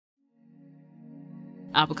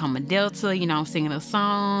I become a Delta, you know, I'm singing a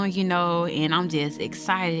song, you know, and I'm just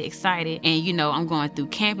excited. And, you know, I'm going through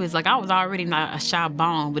campus. Like, I was already not a shy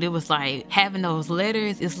bone, but it was like having those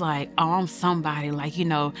letters, it's like, oh, I'm somebody. Like, you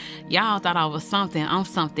know, y'all thought I was something, I'm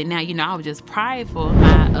something. Now, you know, I was just prideful.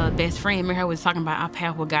 My best friend, me and her was talking about our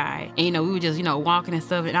path with God. And, you know, we were just, you know, walking and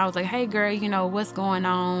stuff. And I was like, hey, girl, you know, what's going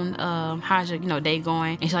on? How's your, you know, day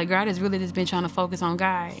going? And she's like, girl, I just really just been trying to focus on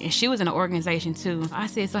God. And she was in an organization too. I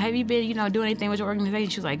said, so have you been, you know, doing anything with your organization?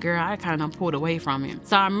 She was like, girl, I kind of pulled away from it.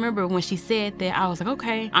 So I remember when she said that, I was like,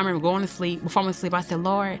 okay. I remember going to sleep. Before I went to sleep, I said,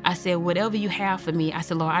 Lord, I said, whatever you have for me, I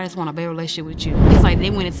said, Lord, I just want a better relationship with you. It's like they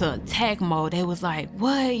went into attack mode. They was like,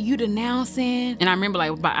 what, you denouncing? And I remember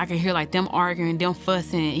like, I could hear like them arguing, them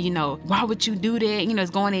fussing, you know, why would you do that? You know,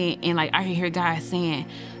 it's going in, and like I could hear God saying,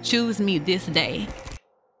 choose me this day.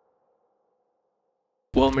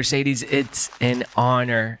 Well, Mercedes, it's an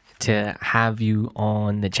honor to have you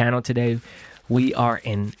on the channel today. We are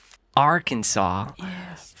in Arkansas.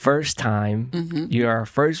 Yes. First time. You're our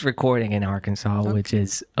first recording in Arkansas, which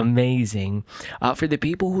is amazing. For the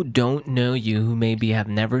people who don't know you, who maybe have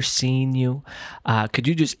never seen you, could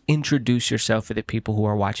you just introduce yourself for the people who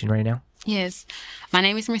are watching right now? Yes. My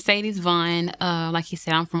name is Mercedes Vaughn. Like you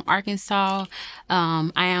said, I'm from Arkansas.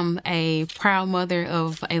 I am a proud mother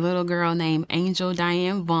of a little girl named Angel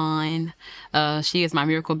Diane Vaughn. She is my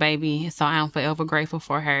miracle baby, so I am forever grateful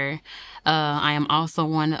for her. I am also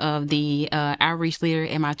one of the outreach leader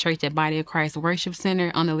in my church at Body of Christ Worship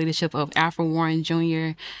Center under the leadership of Alfred Warren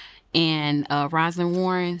Jr. and Rosalind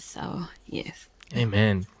Warren. So, yes.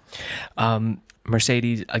 Amen.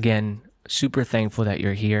 Mercedes, again, super thankful that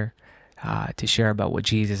you're here to share about what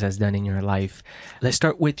Jesus has done in your life. Let's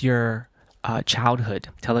start with your childhood.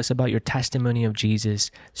 Tell us about your testimony of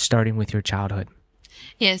Jesus, starting with your childhood.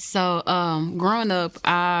 Yes, so growing up,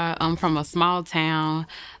 I'm from a small town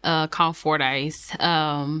called Fordyce.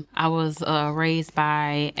 I was raised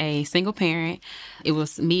by a single parent. It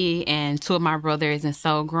was me and two of my brothers. And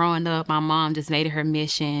so growing up, my mom just made it her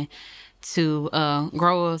mission to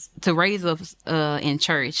raise us in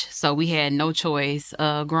church. So we had no choice.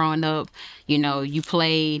 Growing up, you know, you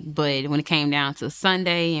played, but when it came down to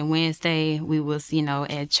Sunday and Wednesday, we was, you know,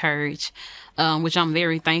 at church. Which I'm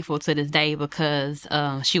very thankful to this day, because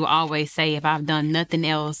she will always say, if I've done nothing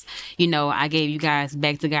else, you know, I gave you guys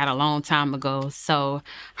back to God a long time ago. So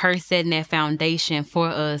her setting that foundation for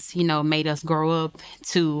us, you know, made us grow up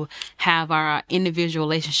to have our individual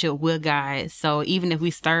relationship with God. So even if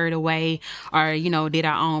we stirred away or, you know, did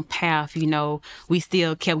our own path, you know, we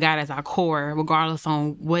still kept God as our core, regardless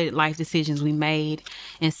on what life decisions we made.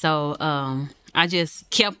 And so, I just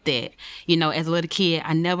kept that, you know, as a little kid.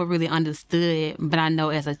 I never really understood, but I know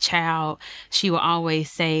as a child, she would always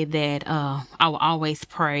say that I would always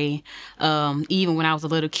pray. Even when I was a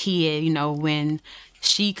little kid, you know, when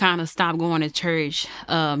she kind of stopped going to church,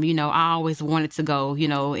 you know, I always wanted to go. You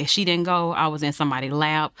know, if she didn't go, I was in somebody's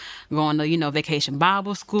lap going to, you know, vacation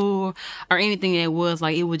Bible school or anything that was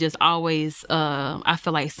like, it was just always, I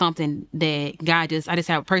feel like something that I just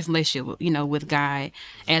have a personal relationship, you know, with God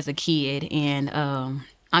as a kid. And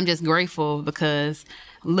I'm just grateful because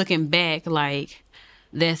looking back, like,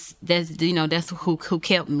 that's you know, that's who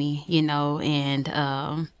kept me, you know,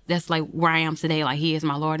 and that's like where I am today. Like, he is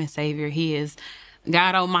my Lord and Savior. He is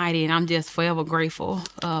God Almighty, and I'm just forever grateful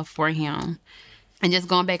for him. And just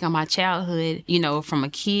going back on my childhood, you know, from a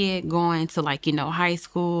kid going to, like, you know, high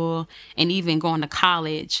school and even going to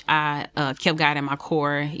college, I kept God in my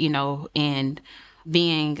core, you know, and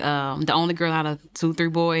being the only girl out of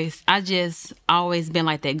 2-3 boys, I just always been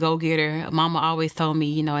like that go-getter. Mama always told me,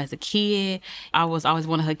 you know, as a kid, I was always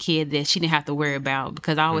one of her kids that she didn't have to worry about,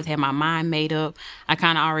 because I always had my mind made up. I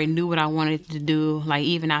kind of already knew what I wanted to do. Like,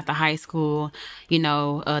 even after high school, you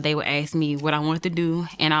know, they would ask me what I wanted to do,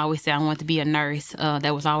 and I always said I wanted to be a nurse.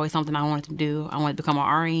 That was always something I wanted to do. I wanted to become an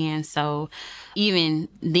RN. So even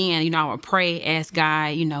then, you know, I would pray, ask God,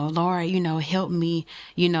 you know, Lord, you know, help me,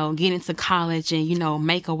 you know, get into college and, you know,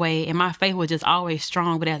 make a way. And my faith was just always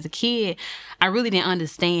strong. But as a kid, I really didn't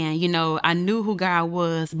understand. You know, I knew who God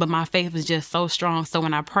was, but my faith was just so strong. So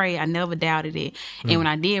when I prayed, I never doubted it. And when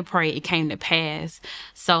I did pray, it came to pass.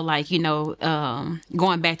 So, like, you know,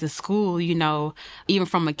 going back to school, you know, even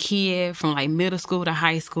from a kid, from like middle school to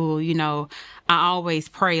high school, you know, I always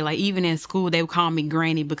pray. Like, even in school, they would call me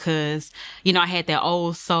Granny because, you know, I had that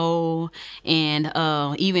old soul. And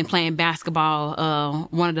even playing basketball,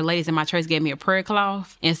 one of the ladies in my church gave me a prayer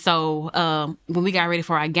cloth. And so when we got ready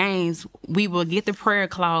for our games, we would get the prayer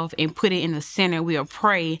cloth and put it in the center. We would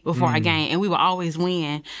pray before our game, and we would always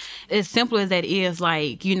win. As simple as that is,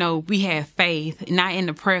 like, you know, we had faith, not in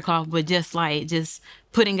the prayer cloth, but just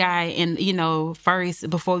putting God in, first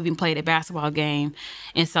before we even played a basketball game.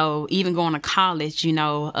 And so even going to college,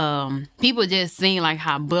 people just seeing like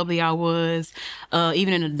how bubbly I was.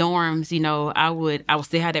 Even in the dorms, I would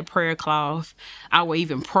still have that prayer cloth. I would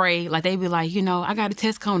even pray. Like they'd be like, I got a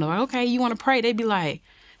test coming up. Like, okay, you want to pray? They'd be like,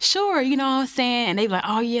 sure, you know what I'm saying? And they be like,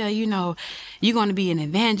 oh yeah, you're going to be an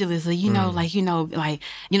evangelist, or,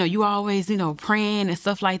 you always, praying and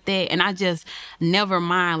stuff like that. And I just never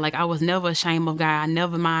mind. Like I was never ashamed of God. I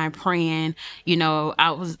never mind praying.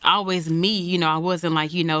 I was always me, I wasn't like,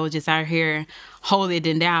 just out here holier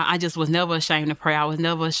than thou. I just was never ashamed to pray. I was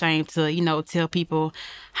never ashamed to, tell people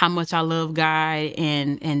how much I love God.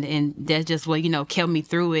 And that's just what, kept me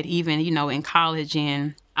through it, even, in college.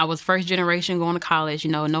 And I was first generation going to college.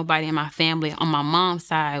 Nobody in my family on my mom's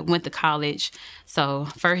side went to college. So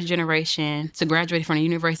first generation to graduate from the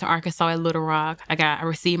University of Arkansas at Little Rock. I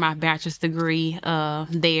received my bachelor's degree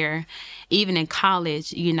there. Even in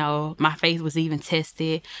college, my faith was even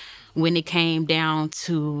tested when it came down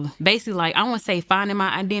to basically, like, I won't say finding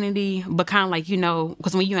my identity, but kind of like,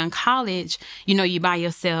 because when you're in college, you by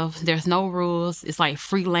yourself. There's no rules. It's like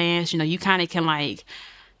freelance. You kind of can like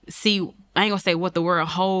see, I ain't gonna say what the world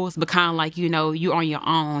holds, but kind of like, you're on your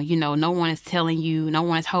own. No one is telling you, no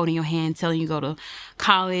one is holding your hand, telling you go to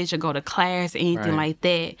college or go to class or anything like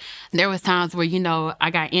that. There was times where, I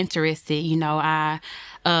got interested.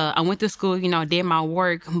 I went to school, did my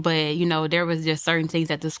work, but, there was just certain things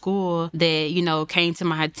at the school that, came to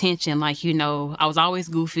my attention. Like, I was always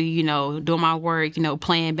goofy, doing my work,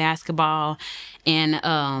 playing basketball. And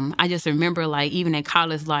I just remember, like, even in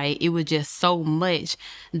college, like, it was just so much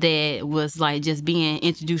that was, like, just being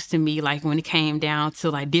introduced to me, like, when it came down to,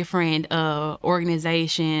 like, different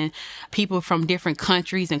organizations, people from different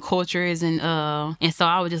countries and cultures. And so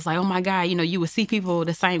I was just like, oh, my God, you would see people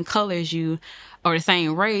the same color as you, or the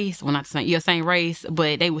same race, well, not the same, same race,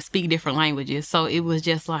 but they would speak different languages. So it was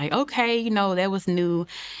just like, okay, that was new.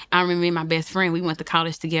 I remember me and my best friend, we went to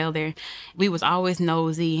college together. We was always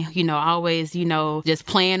nosy, always, just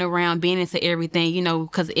playing around, being into everything,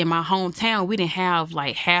 because in my hometown, we didn't have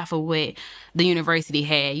like half of what the university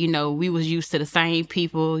had. We was used to the same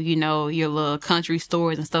people, your little country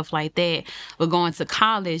stores and stuff like that. But going to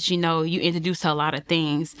college, you introduced to a lot of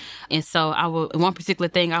things. And so one particular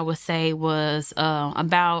thing I would say was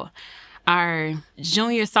about our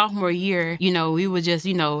junior, sophomore year, we were just,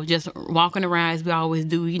 just walking around as we always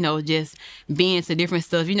do, just being into different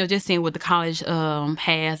stuff, just seeing what the college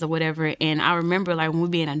has or whatever. And I remember, like, when we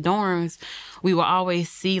be in the dorms, we would always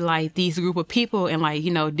see, like, these group of people in, like,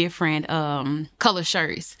 different color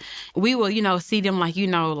shirts. We will, see them, like,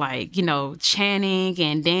 chanting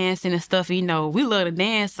and dancing and stuff. We love to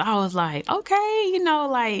dance. So I was like, okay,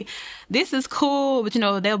 like, this is cool. But,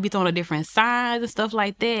 they'll be throwing different signs and stuff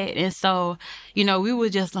like that. And so, we were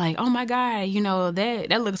just like, oh, my God,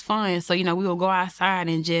 that looks fun. So, we will go outside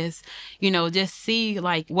and just, just see,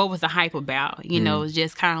 like, what was the hype about,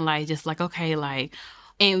 just kind of like, okay, like,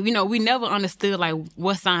 and, we never understood, like,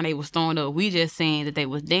 what sign they was throwing up. We just seen that they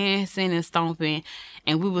was dancing and stomping.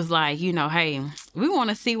 And we was like, hey, we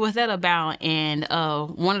want to see what's that about. And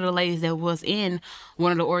one of the ladies that was in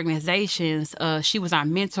one of the organizations, she was our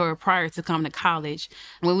mentor prior to coming to college.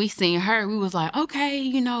 When we seen her, we was like,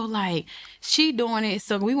 okay, like, she doing it.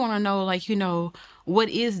 So we want to know, like, what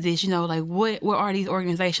is this? Like, what are these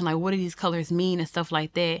organizations? Like, what do these colors mean and stuff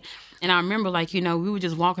like that? And I remember, like, we were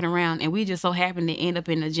just walking around and we just so happened to end up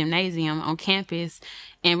in the gymnasium on campus.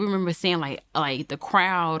 And we remember seeing, like the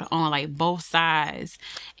crowd on, like, both sides.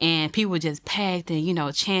 And people were just packed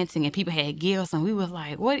and, chanting. And people had gifts. And we was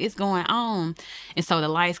like, what is going on? And so the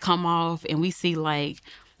lights come off and we see, like,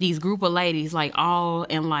 these group of ladies, like, all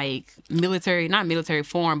in, like, not military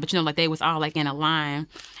form, but, like, they was all, like, in a line.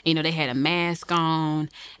 They had a mask on,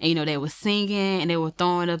 and, they was singing, and they were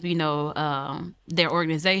throwing up, their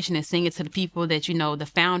organization and singing to the people that,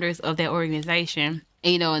 the founders of that organization.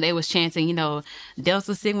 And they was chanting,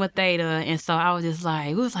 Delta Sigma Theta. And so I was just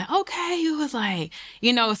like, we was like, okay. It was like,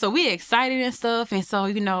 so we excited and stuff. And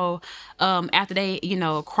so, after they,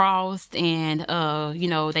 crossed and,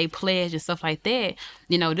 they pledged and stuff like that,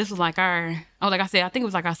 this was like like I said, I think it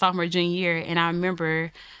was like our sophomore, junior year. And I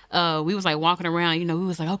remember we was like walking around, we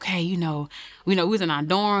was like, okay, we was in our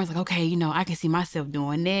dorms, like, okay, I can see myself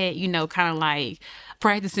doing that, kind of like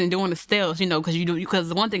practicing doing the steps, because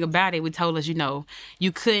the one thing about it, we told us,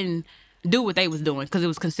 you couldn't do what they was doing because it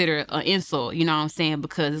was considered an insult, you know what I'm saying?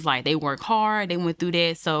 Because it's like they work hard, they went through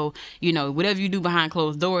that. So, you know, whatever you do behind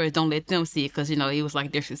closed doors, don't let them see it because, you know, it was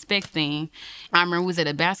like disrespect thing. I remember we was at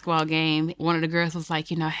a basketball game. One of the girls was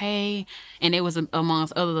like, you know, hey, and it was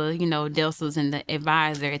amongst other, you know, Deltas and the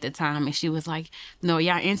advisor at the time. And she was like, no,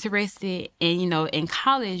 y'all interested? And, you know, in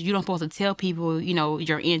college, you don't supposed to tell people, you know,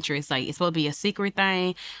 your interests. Like, it's supposed to be a secret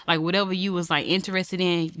thing. Like, whatever you was like interested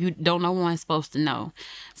in, you don't, no one's supposed to know.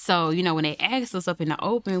 So, you know, when they asked us up in the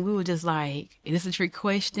open, we were just like, is this a trick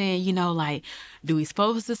question? You know, like, do we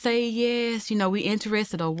supposed to say yes? You know, we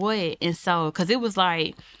interested or what? And so, because it was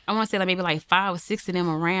like, I want to say like maybe like 5 or 6 of them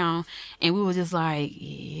around. And we were just like,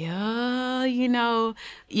 yeah, you know,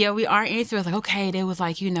 yeah, we are interested. Like, okay, they was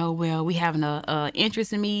like, you know, well, we having a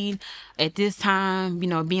interest in me at this time, you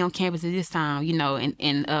know, be on campus at this time, you know,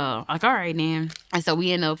 and like, all right, then. And so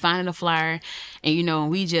we ended up finding a flyer and, you know,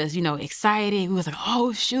 we just, you know, excited. We was like,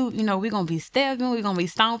 oh, shoot, you know, we're going to be stepping, we're going to be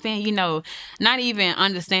stomping, you know, not even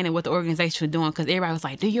understanding what the organization was doing because everybody was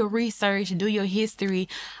like, do your research, do your history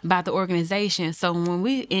about the organization. So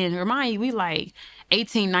when and remind you, we like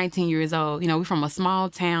 18, 19 years old, you know, we from a small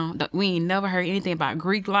town. We ain't never heard anything about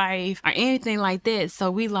Greek life or anything like that. So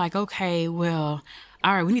we like, okay, well,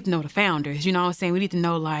 all right, we need to know the founders, you know what I'm saying? We need to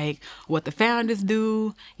know, like, what the founders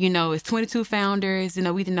do. You know, it's 22 founders. You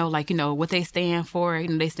know, we need to know, like, you know, what they stand for. You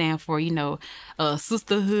know, they stand for, you know,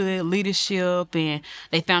 sisterhood, leadership, and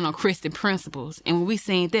they found on Christian principles. And when we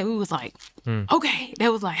seen that, we was like, okay.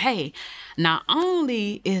 That was like, hey, not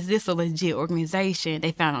only is this a legit organization,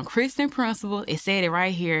 they found on Christian principles. It said it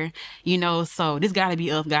right here, you know, so this got to be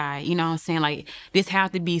of God. You know what I'm saying? Like, this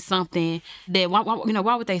have to be something that, you know,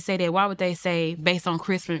 why would they say that? Why would they say based on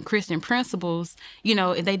Christian principles, you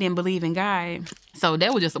know, if they didn't believe in God? So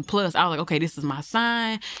that was just a plus. I was like, okay, this is my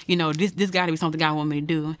sign. You know, this got to be something God want me to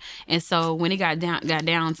do. And so when it got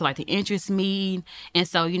down to like the interest meet, and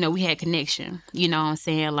so, you know, we had connection, you know what I'm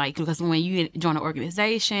saying? Like, because when you join an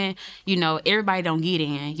organization, you know, everybody don't get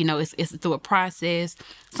in, you know, it's through a process.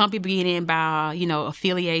 Some people get in by, you know,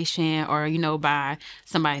 affiliation or, you know, by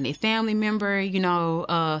somebody in their family member, you know,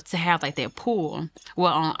 to have like that pool.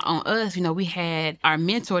 Well, on us, you know, we had our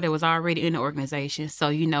mentor that was already in the organization. So,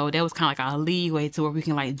 you know, that was kind of like our leeway to where we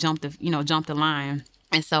can like jump the line.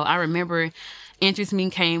 And so I remember interest meeting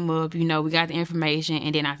came up, you know, we got the information.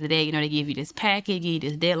 And then after that, you know, they give you this packet, give you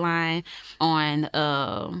this deadline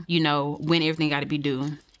on, you know, when everything got to be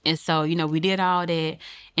due. And so, you know, we did all that.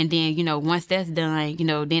 And then, you know, once that's done, you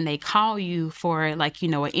know, then they call you for like, you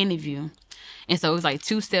know, an interview. And so it was like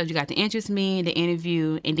 2 steps. You got the interest meeting, the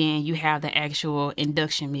interview, and then you have the actual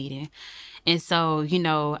induction meeting. And so, you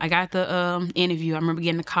know, I got the interview. I remember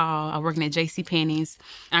getting the call. I was working at JCPenney's.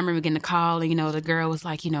 I remember getting the call, and, you know, the girl was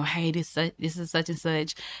like, you know, hey, this is such and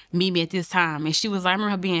such. Meet me at this time. And she was, I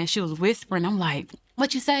remember her she was whispering. I'm like,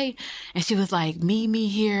 what you say? And she was like, meet me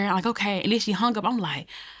here. I'm like, okay. And then she hung up. I'm like,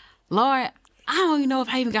 Lord, I don't even know if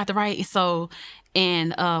I even got the right. So,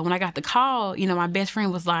 and when I got the call, you know, my best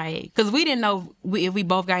friend was like, because we didn't know if we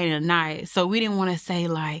both got in or not. So we didn't want to say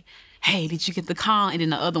like, hey, did you get the call? And then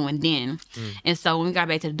the other one didn't. And so when we got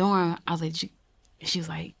back to the dorm, I was like, she was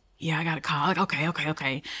like, yeah, I got a call. Like,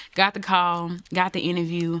 okay. Got the call, got the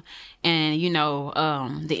interview, and, you know,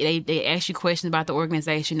 they ask you questions about the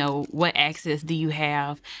organization, you know, what access do you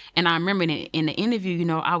have? And I remember in the interview, you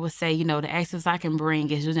know, I would say, you know, the access I can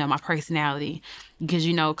bring is, you know, my personality. Because,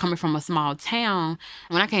 you know, coming from a small town,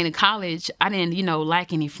 when I came to college, I didn't, you know,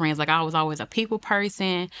 lack any friends. Like, I was always a people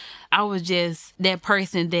person. I was just that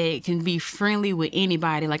person that can be friendly with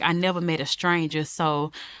anybody. Like, I never met a stranger.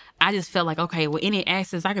 So I just felt like, okay, well, any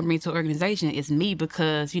access I can bring to an organization is me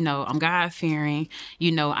because, you know, I'm God-fearing.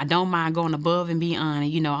 You know, I don't mind going above and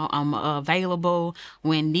beyond. You know, I'm available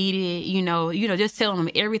when needed. You know, just telling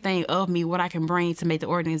them everything of me, what I can bring to make the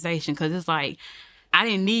organization. Because it's like, I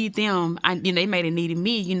didn't need them. They made it needed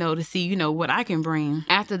me, you know, to see, you know, what I can bring.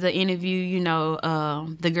 After the interview, you know,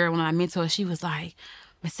 the girl when I mentored, she was like,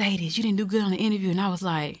 Mercedes, you didn't do good on the interview. And I was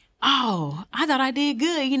like, oh, I thought I did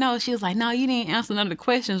good. You know, she was like, no, you didn't answer none of the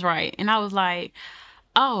questions right. And I was like,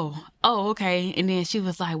 oh, okay. And then she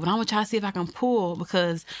was like, well, I'm going to try to see if I can pull,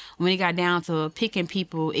 because when it got down to picking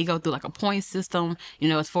people, it go through like a point system, you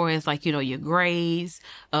know, as far as like, you know, your grades.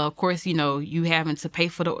 Of course, you know, you having to pay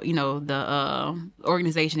for the, you know, the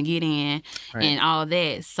organization to get in, right, and all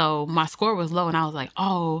that. So my score was low and I was like,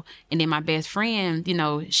 oh, and then my best friend, you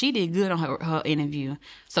know, she did good on her interview.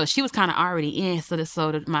 So she was kind of already in.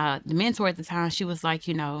 The mentor at the time, she was like,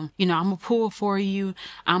 I'm gonna pull for you.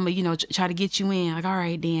 I'm gonna, try to get you in. Like, all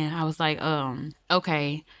right, then. I was like,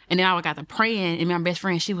 okay. And then I got to praying, and my best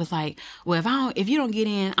friend, she was like, well, if you don't get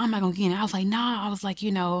in, I'm not gonna get in. I was like, nah. I was like,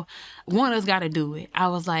 one of us got to do it. I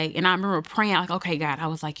was like, and I remember praying, like, okay, God. I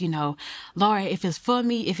was like, Lord, if it's for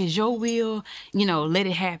me, if it's your will, let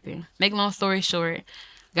it happen. Make a long story short,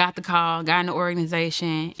 got the call, got in the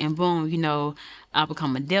organization, and boom, I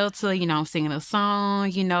become a Delta, I'm singing a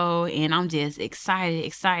song, and I'm just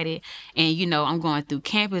excited. And, I'm going through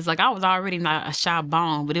campus. Like, I was already not a shy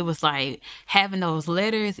bone, but it was like having those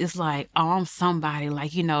letters, it's like, oh, I'm somebody.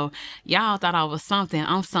 Like, y'all thought I was something.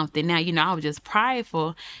 I'm something. Now, I was just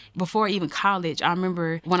prideful. Before even college, I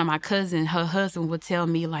remember one of my cousins, her husband would tell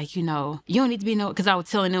me, like, you don't need to be because I was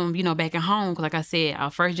telling them, back at home, because like I said,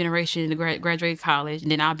 our first generation to graduate college,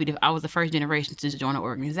 and then I was the first generation to join an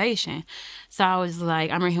organization. So I was like,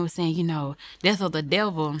 I remember him saying, that's of the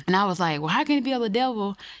devil. And I was like, well, how can it be of the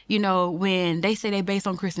devil? When they say they based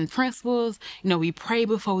on Christian principles, we pray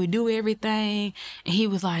before we do everything. And he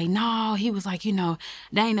was like, no, he was like, that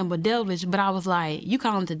ain't nothing but devilish. But I was like, you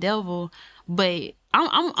call him the devil, but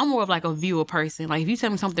I'm more of like a viewer person. Like, if you tell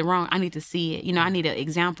me something wrong, I need to see it. I need an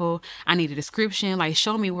example. I need a description. Like,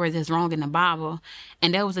 show me where there's wrong in the Bible.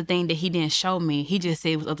 And that was the thing that he didn't show me. He just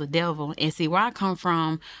said it was of the devil. And see, where I come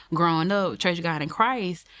from, growing up, Church of God in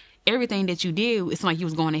Christ, everything that you did, it's like you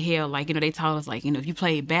was going to hell. Like, they told us, like, if you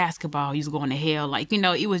played basketball, you was going to hell. Like,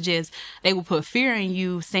 it was just, they would put fear in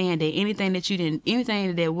you, saying that anything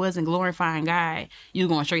that wasn't glorifying God, you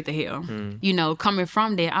were going straight to hell. Coming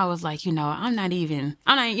from that, I was like, I'm not even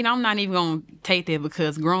going to take that,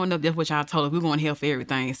 because growing up, that's what y'all told us. We're going to hell for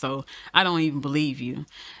everything. So I don't even believe you.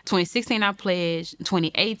 2016, I pledged.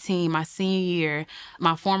 2018, my senior year,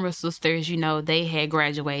 my former sisters, they had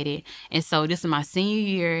graduated. And so this is my senior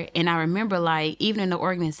year. And I remember, like, even in the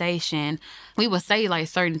organization, we would say, like,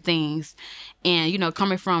 certain things. And,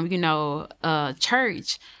 coming from,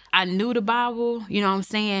 church, I knew the Bible, you know what I'm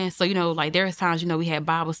saying? So, like, there was times, we had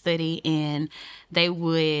Bible study, and they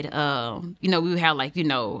would, we would have, like,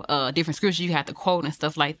 different scriptures you had to quote and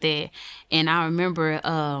stuff like that. And I remember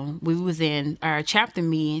we was in our chapter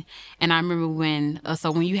meeting, and I remember when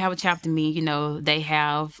you have a chapter meeting, they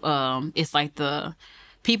have, it's like the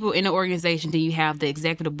people in the organization, then you have the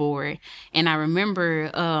executive board. And I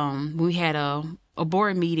remember when we had a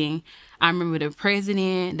board meeting, I remember the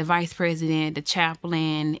president, the vice president, the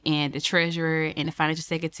chaplain, and the treasurer, and the financial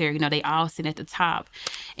secretary, they all sitting at the top.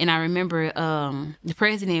 And I remember the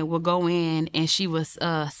president would go in, and she would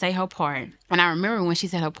say her part. And I remember when she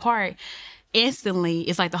said her part, instantly,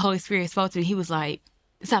 it's like the Holy Spirit spoke to me. He was like,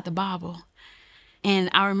 it's out the Bible.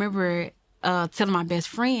 And I remember telling my best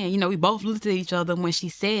friend, we both looked at each other when she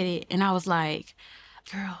said it, and I was like,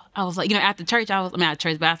 girl, I was like, after church, not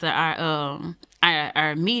church, but after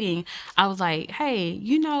our meeting, I was like, hey,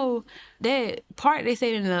 that part they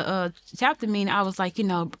said in the chapter meeting, I was like,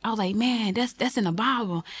 man, that's in the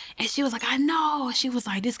Bible. And she was like, I know. She was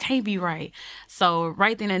like, this can't be right. So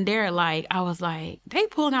right then and there, like, I was like, they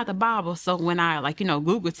pulling out the Bible. So when I, like,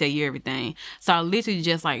 Google tell you everything. So I literally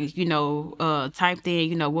just, like, typed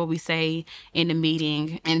in, what we say in the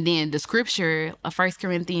meeting. And then the scripture, 1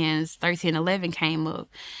 Corinthians 13:11 came up.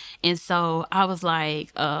 And so I was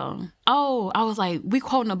like, we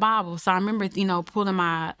quoting the Bible. So I remember, pulling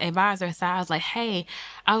my advisor aside. I was like, hey,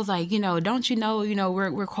 I was like, don't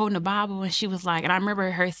we're quoting the Bible. And she was like, and I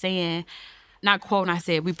remember her saying, not quoting, I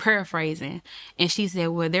said, we paraphrasing. And she said,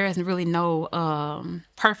 well, there isn't really no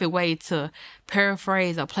perfect way to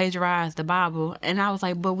paraphrase or plagiarize the Bible. And I was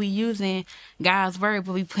like, but we using God's word,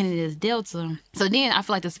 but we putting it as Delta. So then I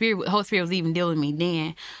feel like the Holy Spirit was even dealing with me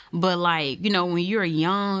then. But like, when you're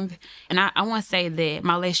young, and I want to say that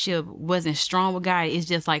my relationship wasn't strong with God. It's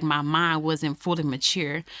just like my mind wasn't fully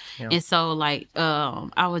mature. Yeah. And so like,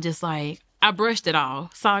 I was just like, I brushed it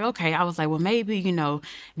off. So like, okay, I was like, well, maybe,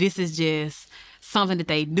 this is just something that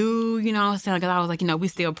they do, what I'm saying? Because I was like, we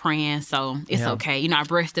still praying, so it's okay. I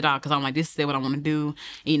brushed it off because I'm like, this is what I want to do.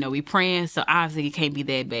 We praying, so obviously it can't be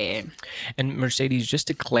that bad. And Mercedes, just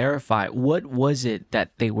to clarify, what was it that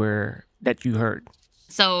you heard?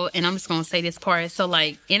 So, and I'm just going to say this part. So,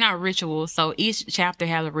 like, in our ritual, so each chapter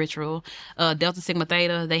has a ritual. Delta Sigma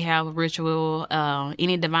Theta, they have a ritual.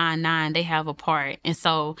 Any Divine Nine, they have a part. And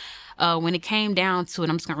so, when it came down to it,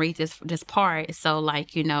 I'm just going to read this part. So,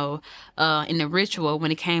 like, in the ritual,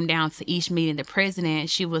 when it came down to each meeting, the president,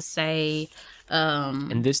 she would say...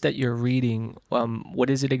 and this that you're reading, what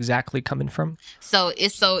is it exactly coming from? So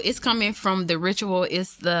it's coming from the ritual.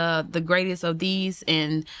 It's the greatest of these,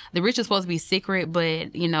 and the ritual is supposed to be secret,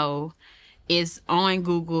 but It's on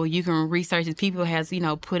Google. You can research it. People has,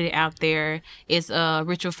 put it out there. It's a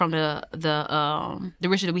ritual from the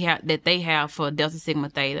ritual that they have for Delta Sigma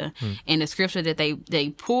Theta. And the scripture that they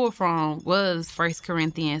pulled from was 1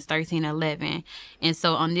 Corinthians 13:11. And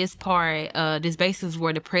so on this part, this basis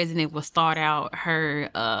where the president will start out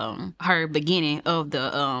her beginning of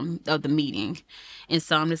the meeting. And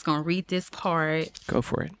so I'm just gonna read this part. Go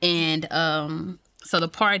for it. And so the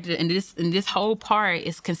part and this whole part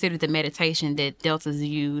is considered the meditation that Deltas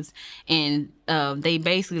use, and they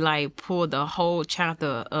basically like pull the whole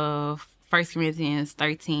chapter of 1 Corinthians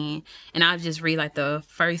 13, and I'll just read like the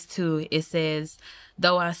first two. It says,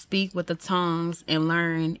 "Though I speak with the tongues and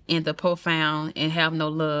learn in the profound and have no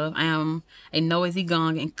love, I am a noisy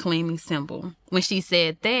gong and clanging cymbal." When she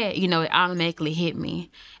said that, it automatically hit me.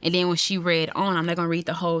 And then when she read on, I'm not going to read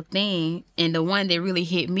the whole thing. And the one that really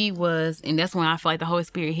hit me was, and that's when I feel like the Holy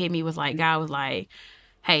Spirit hit me, was like, God was like,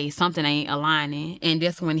 hey, something ain't aligning. And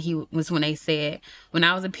that's when when they said, when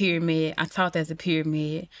I was a pyramid, I talked as a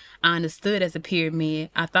pyramid. I understood as a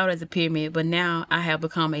pyramid. I thought as a pyramid, but now I have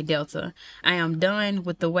become a delta. I am done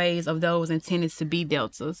with the ways of those intended to be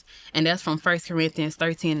deltas. And that's from 1 Corinthians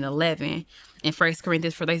 13:11. In 1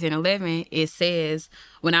 Corinthians 13:11, it says,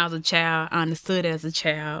 when I was a child, I understood as a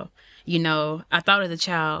child. I thought as a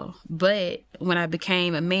child, but when I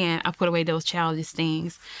became a man, I put away those childish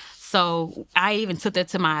things. So I even took that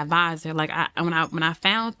to my advisor. Like when I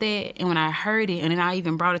found that and when I heard it, and then I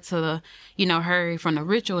even brought it to her from the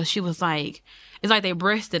ritual, she was like, it's like they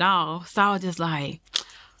brushed it off. So I was just like,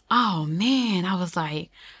 oh man, I was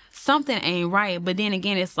like, something ain't right. But then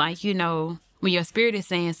again, it's like, when your spirit is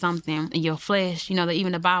saying something and your flesh, that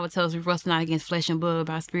even the Bible tells us we wrestle not against flesh and blood,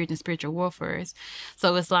 but by spirit and spiritual warfare.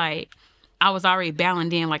 So it's like, I was already battling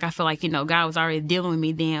then. Like, I feel like, God was already dealing with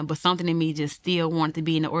me then, but something in me just still wanted to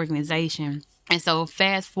be in the organization. And so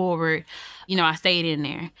fast forward, I stayed in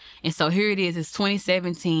there. And so here it is, it's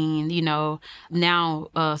 2017, now,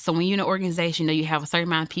 so when you're in an organization, you have a certain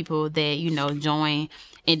amount of people that, join,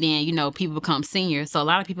 and then, people become seniors. So a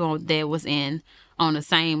lot of people that was on the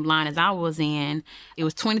same line as I was in, it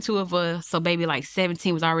was 22 of us, so maybe like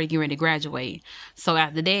 17 was already getting ready to graduate. So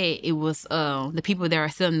after that, it was the people that are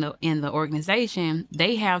still in the organization,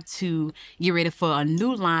 they have to get ready for a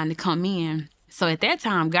new line to come in. So at that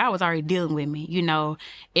time, God was already dealing with me.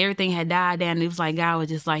 Everything had died down. It was like God was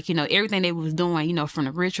just like, everything they was doing, from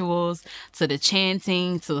the rituals to the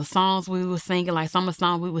chanting to the songs we were singing, like some of the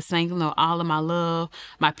songs we were singing, all of my love,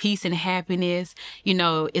 my peace and happiness,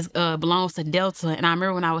 it belongs to Delta. And I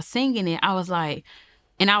remember when I was singing it, I was like,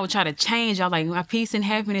 and I would try to change. I like, my peace and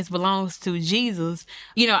happiness belongs to Jesus.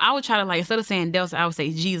 I would try to, like, instead of saying Delta, I would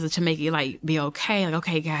say Jesus to make it, like, be okay. Like,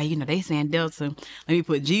 okay, God, they saying Delta. Let me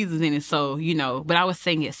put Jesus in it. So, but I was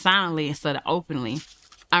saying it silently instead of openly.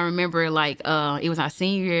 I remember, like, it was our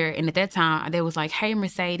senior year, and at that time, they was like, hey,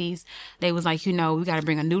 Mercedes, they was like, we got to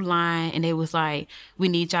bring a new line, and they was like, we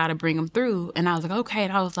need y'all to bring them through, and I was like, okay,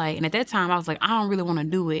 and I was like, and at that time, I was like, I don't really want to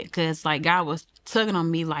do it, because, like, God was tugging on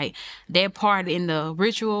me, like, that part in the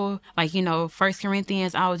ritual, like, 1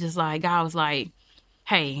 Corinthians, I was just like, God was like,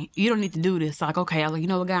 hey, you don't need to do this. Like, okay, I was like,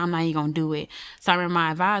 what, God, I'm not even going to do it. So I remember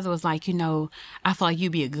my advisor was like, I feel like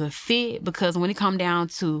you'd be a good fit, because when it come down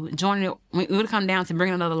to joining it, when it come down to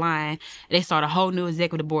bringing another line, they start a whole new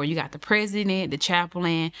executive board. You got the president, the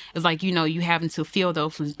chaplain. It's like, you having to fill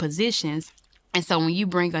those positions. And so when you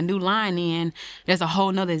bring a new line in, there's a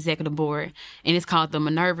whole nother executive board, and it's called the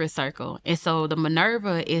Minerva Circle. And so the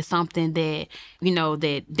Minerva is something that,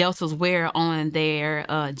 that Deltas wear on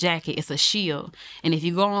their jacket. It's a shield. And if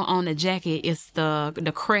you go on the jacket, it's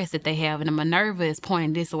the crest that they have. And the Minerva is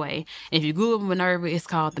pointing this way. And if you Google Minerva, it's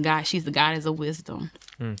called she's the goddess of wisdom.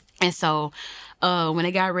 And so when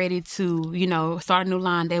they got ready to, start a new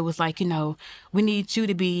line, they was like, we need you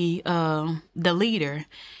to be the leader.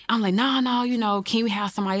 I'm like, no, can we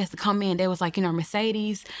have somebody else to come in? They was like,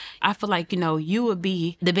 Mercedes, I feel like, you would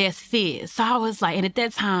be the best fit. So I was like, and at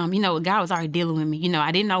that time, God was already dealing with me.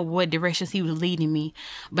 I didn't know what directions he was leading me.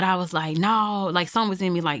 But I was like, no, like something was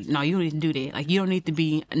in me like, no, you don't need to do that. Like, you don't need to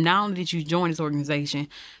be, not only did you join this organization,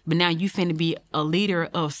 but now you finna be a leader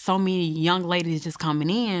of so many young ladies just coming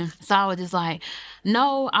in. So I was just like,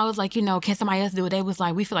 no, I was like, can somebody else do it? They was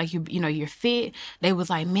like, we feel like you're fit. They was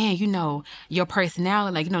like, man, your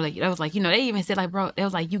personality, like, like, they was like, they even said like, bro, they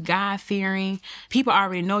was like, you God-fearing. People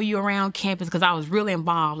already know you around campus, because I was really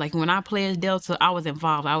involved. Like, when I pledged Delta, I was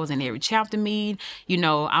involved. I was in every chapter meet,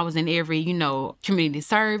 I was in every, community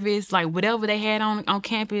service, like whatever they had on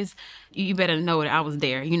campus, you better know that I was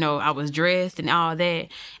there. I was dressed and all that.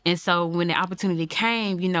 And so when the opportunity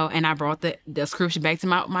came, and I brought the scripture back to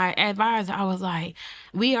my advisor, I was like,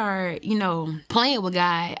 we are, playing with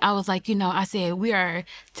God. I was like, I said, we are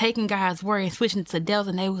taking God's word and switching it to Delta.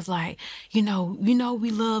 And they was like, we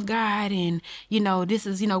love God. And, this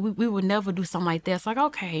is, we would never do something like that. It's like,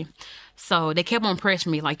 okay. So they kept on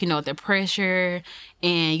pressuring me, like, the pressure.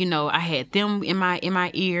 And, I had them in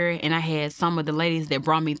my ear, and I had some of the ladies that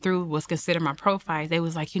brought me through was considered my profiles. They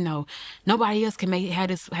was like, nobody else can have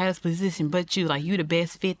this position but you. Like, you the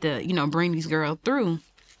best fit to, bring these girls through.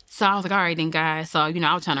 So I was like, all right then, guys. So,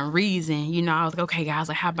 I was trying to reason, I was like, okay, guys,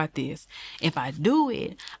 like, how about this? If I do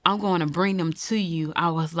it, I'm going to bring them to you. I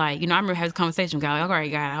was like, I remember having this conversation with God, like, all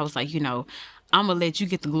right, God, I was like, I'm going to let you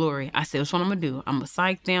get the glory. I said, that's what I'm going to do. I'm going to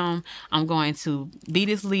psych them. I'm going to be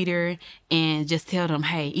this leader and just tell them,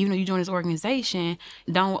 hey, even though you join this organization,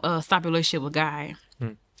 don't stop your relationship with God.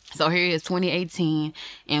 So here it is 2018,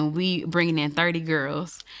 and we bringing in 30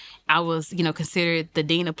 girls. I was, considered the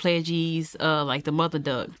dean of pledges, like the mother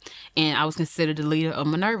duck. And I was considered the leader of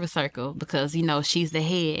Minerva Circle because, she's the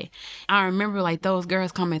head. I remember, like, those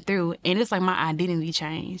girls coming through, and it's like my identity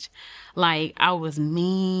changed. Like, I was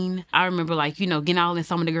mean. I remember, like, getting all in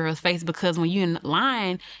some of the girls' face because when you're in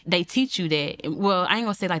line, they teach you that. Well, I ain't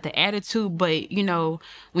gonna say like the attitude, but when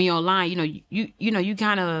you're online, you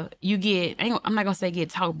kind of get. I'm not gonna say get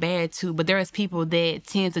talked bad to, but there's people that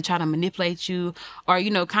tend to try to manipulate you, or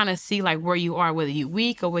kind of see like where you are, whether you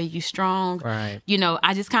weak or whether you strong. Right.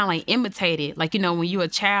 I just kind of like imitated. Like, when you're a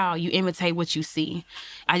child, you imitate what you see.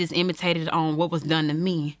 I just imitated on what was done to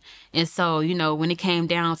me. And so, when it came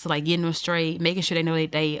down to like getting them straight, making sure they know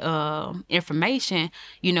they information,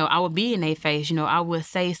 I would be in their face. I would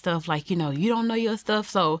say stuff like, you don't know your stuff.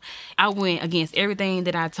 So I went against everything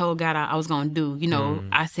that I told God I was going to do.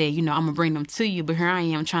 I said, I'm going to bring them to you. But here I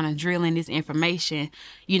am trying to drill in this information,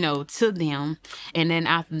 to them. And then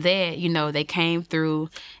after that, they came through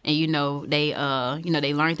and,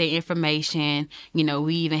 they learned their information.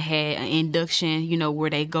 We even had an induction, where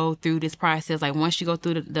they go through this process. Like, once you go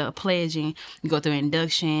through the pledging, you go through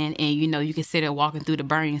induction, and you consider walking through the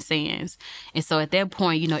burning sands. And so at that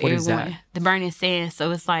point, What is that? the burning sands.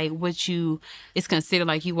 So it's like it's considered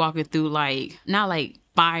like you walking through, like, not like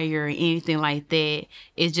fire or anything like that.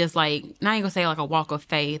 It's just like, not even gonna say like a walk of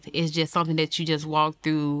faith. It's just something that you just walk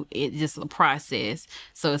through. It's just a process.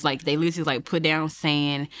 So it's like they literally like put down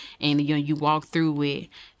sand, and you walk through it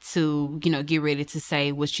to get ready to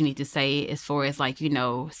say what you need to say, as far as like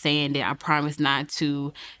saying that I promise not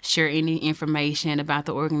to share any information about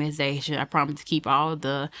the organization. I promise to keep all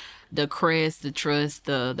the crest, the trust,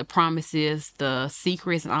 the promises, the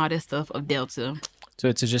secrets, and all that stuff of Delta. So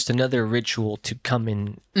it's just another ritual to come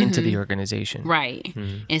into the organization. Right.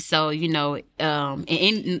 And so,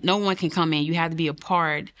 and no one can come in. You have to be a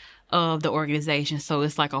part of the organization. So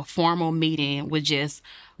it's like a formal meeting with just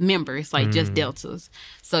members, like just Deltas.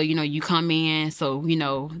 So, you come in. So,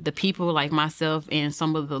 the people like myself and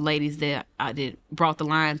some of the ladies that I did brought the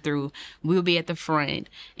line through, we'll be at the front.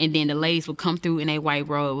 And then the ladies will come through in their white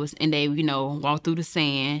robes, and they, walk through the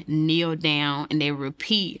sand, kneel down, and they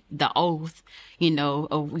repeat the oath,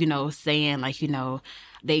 saying like,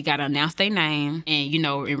 they gotta announce their name and,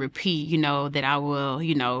 and repeat, that I will,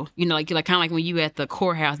 like kind of like when you at the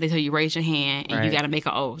courthouse, they tell you raise your hand and you gotta make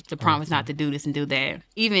an oath to promise not to do this and do that.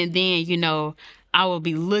 Even then, I would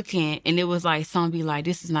be looking, and it was like, some be like,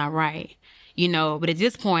 this is not right. But at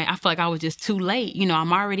this point, I feel like I was just too late.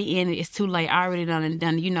 I'm already in it. It's too late. I already done,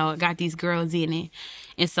 got these girls in it.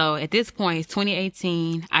 And so at this point, it's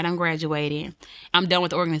 2018. I done graduated. I'm done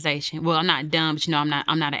with the organization. Well, I'm not done, but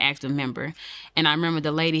I'm not an active member. And I remember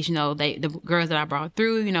the ladies, the girls that I brought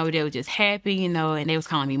through, they were just happy, and they was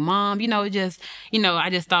calling me mom, I just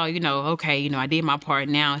thought, okay, I did my part.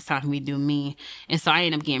 Now it's time for me to do me. And so I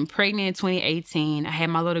ended up getting pregnant in 2018. I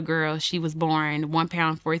had my little girl. She was born 1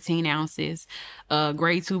 pound, 14 ounces,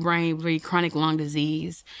 grade 2 brain bleed, chronic lung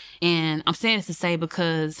disease. And I'm saying this to say,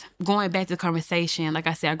 because going back to the conversation, like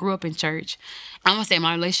I said, I grew up in church. I'm gonna say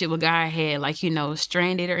my relationship with God had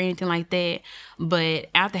stranded or anything like that. But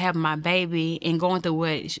after having my baby and going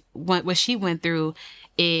through what she went through,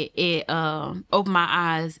 it opened my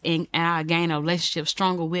eyes, and I gained a relationship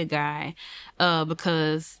stronger with God.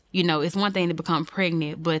 Because, it's one thing to become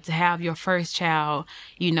pregnant, but to have your first child,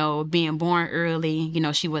 being born early,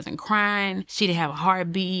 she wasn't crying. She didn't have a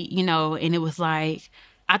heartbeat, and it was like,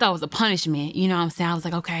 I thought it was a punishment. You know what I'm saying? I was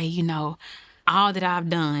like, okay, all that I've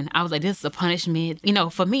done, I was like, this is a punishment,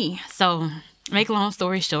 for me. So make a long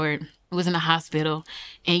story short, I was in the hospital,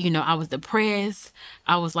 and, I was depressed.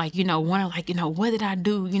 I was like, wondering, like, what did I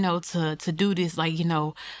do, to do this? Like,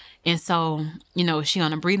 And so, she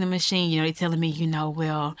on a breathing machine, they telling me,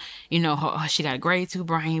 well, she got a grade 2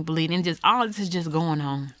 brain bleeding. Just all this is just going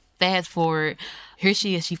on. Fast forward, here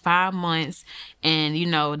she is, she 5 months, and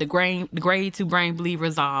the grade 2 brain bleed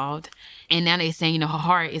resolved. And now they saying, her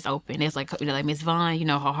heart is open. It's like Miss Vaughn,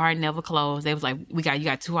 her heart never closed. They was like, you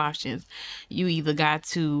got 2 options. You either got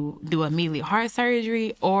to do immediate heart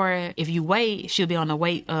surgery, or if you wait, she'll be on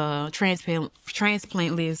the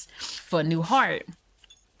transplant list for a new heart.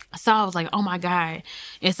 So I was like, oh my God.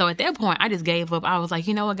 And so at that point, I just gave up. I was like,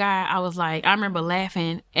 you know what, God? I was like, I remember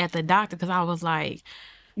laughing at the doctor because I was like,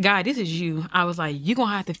 God, this is you. I was like, you're going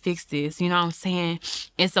to have to fix this. You know what I'm saying?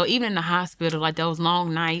 And so even in the hospital, like those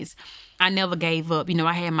long nights, I never gave up.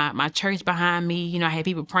 I had my church behind me. I had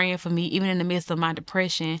people praying for me. Even in the midst of my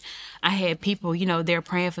depression, I had people, there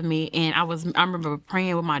praying for me. And I remember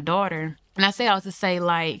praying with my daughter. And I say all to say,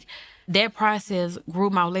 like, that process grew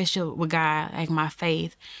my relationship with God, like my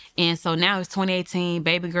faith. And so now it's 2018,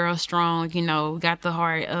 baby girl strong, got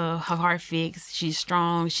her heart fixed. She's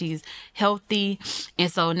strong, she's healthy.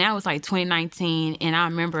 And so now it's like 2019, and I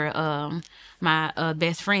remember my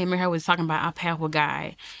best friend, me and her was talking about our path with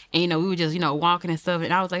God. And, we were just, walking and stuff.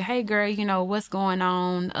 And I was like, hey, girl, what's going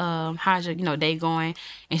on? How's your, day going?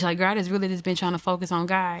 And she's like, girl, I just really just been trying to focus on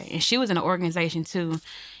God. And she was in an organization, too.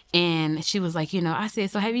 And she was like, I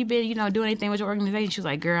said, so have you been, doing anything with your organization? She was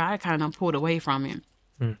like, girl, I kind of pulled away from it.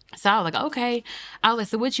 So I was like, okay. I was like,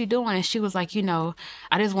 so what you doing? And she was like, I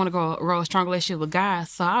just want to grow a strong relationship with God.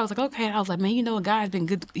 So I was like, okay. I was like, man, God's been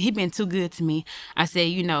good. He been too good to me. I said,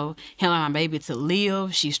 he allowed my baby to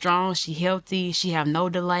live. She's strong. She healthy. She have no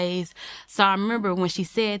delays. So I remember when she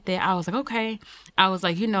said that, I was like, okay. I was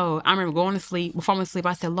like, I remember going to sleep. Before I went to sleep,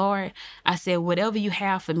 I said, Lord, I said, whatever you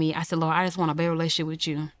have for me, I said, Lord, I just want a better relationship with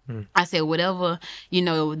you. I said, whatever,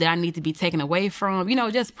 that I need to be taken away from,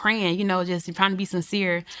 just praying, just trying to be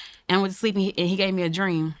sincere. And I went to sleep, and he gave me a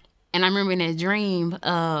dream. And I remember in that dream,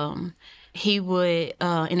 he would,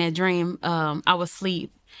 I would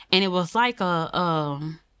sleep. And it was like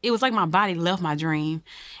my body left my dream,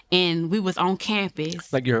 and we was on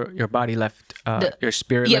campus. Like your body left, your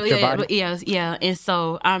spirit left your body? Yeah. And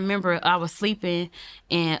so I remember I was sleeping,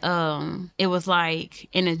 and it was like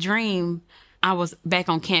in a dream, I was back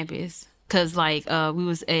on campus. Cause like I remember we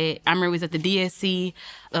was at the DSC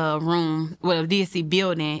DSC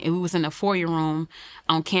building, and we was in the foyer room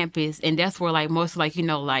on campus, and that's where like most like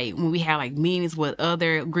when we had like meetings with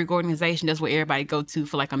other Greek organizations, that's where everybody go to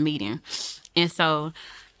for like a meeting. And so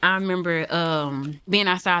I remember being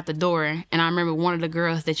outside the door, and I remember one of the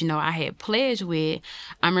girls that, I had pledged with,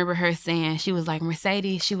 I remember her saying, she was like,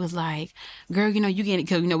 Mercedes, she was like, girl, you getting it,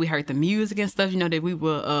 because, we heard the music and stuff, that we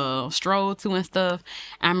would stroll to and stuff.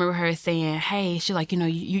 I remember her saying, hey, she like,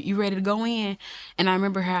 you ready to go in? And I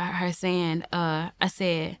remember her saying, I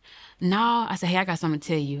said, no. I said, hey, I got something to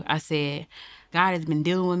tell you. I said, God has been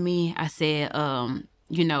dealing with me. I said,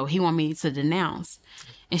 he want me to denounce.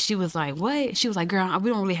 And she was like, what? She was like, girl, we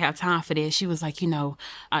don't really have time for this. She was like,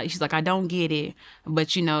 she's like, I don't get it. But,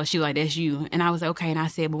 she was like, that's you. And I was like, okay. And I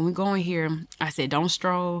said, when we go in here, I said, don't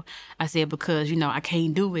stroll. I said, because, I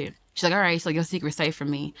can't do it. She's like, all right, so your secret's safe for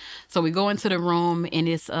me. So we go into the room, and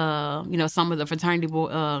it's, some of the fraternity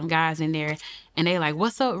guys in there. And they like,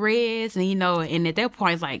 what's up, Reds? And, and at that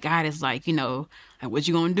point, it's like, God is like, like, what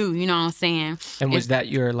you gonna do? You know what I'm saying? And was that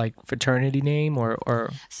your, like, fraternity name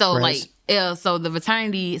or So, Rez? like, so the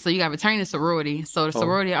fraternity, so you got fraternity and sorority. So the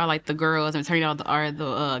sorority are like the girls, and fraternity are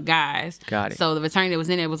the guys. Got it. So the fraternity that was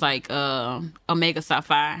in it was like Omega Psi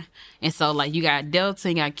Phi. And so like you got Delta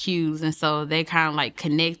and you got Qs, and so they kind of like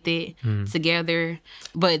connected together.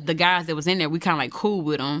 But the guys that was in there, we kind of like cool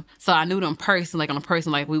with them. So I knew them personally, like on a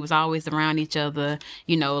person, like we was always around each other,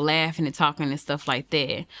 laughing and talking and stuff like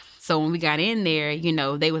that. So when we got in there,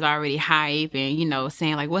 they was already hype and,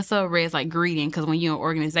 saying like, what's up, Reds, like greeting. Because when you're an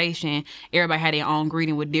organization, everybody had their own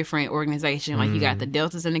greeting with different organizations. Like you got the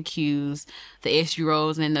Deltas and the Qs, the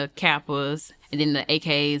SUROs and the Kappas, and then the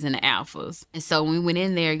AKs and the Alphas. And so when we went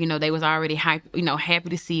in there, they was already hype, happy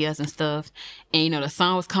to see us and stuff. And, the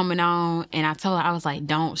song was coming on, and I told her, I was like,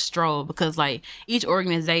 don't stroll, because like each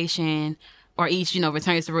organization or each,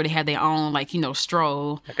 fraternity sorority had their own, like,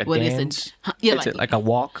 stroll. Like a dance? It's like a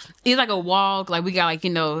walk? It's like a walk. Like, we got, like,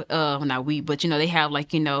 not we, but, they have,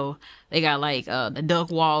 like, They got like the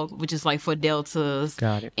duck walk, which is like for deltas.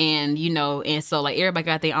 Got it. And, and so like everybody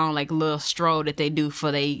got their own like little stroll that they do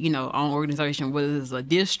for they, own organization, whether it's a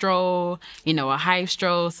disc stroll, a hype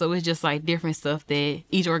stroll. So it's just like different stuff that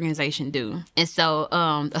each organization do. And so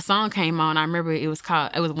a song came on. I remember it was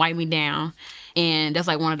Wipe Me Down. And that's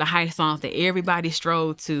like one of the hype songs that everybody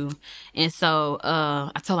strolled to. And so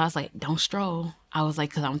I told her, I was like, don't stroll. I was like,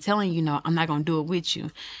 because I'm telling you, I'm not going to do it with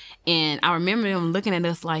you. And I remember them looking at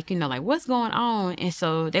us like, like, what's going on? And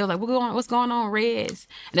so they were like, what's going on, Reds?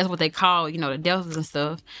 And that's what they call, the deltas and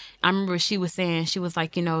stuff. I remember she was saying, she was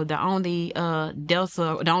like, the only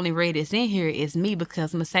delta, the only red that's in here is me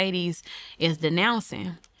because Mercedes is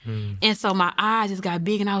denouncing. And so my eyes just got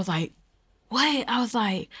big and I was like, what? I was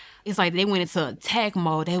like, it's like they went into attack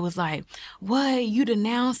mode. They was like, what? You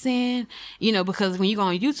denouncing? Because when you go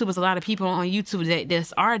on YouTube, there's a lot of people on YouTube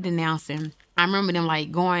that are denouncing. I remember them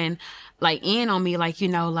like going like in on me, like,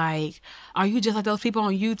 like, are you just like those people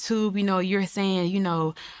on YouTube? You're saying,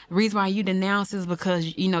 the reason why you denounce is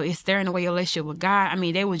because, it's staring away your relationship with God. I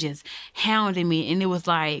mean, they were just hounding me. And it was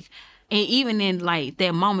like, and even in like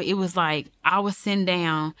that moment, it was like I was sitting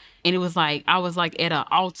down and it was like I was like at an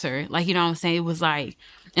altar. Like, you know what I'm saying? It was like,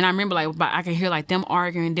 and I remember like I could hear like them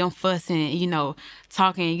arguing, them fussing,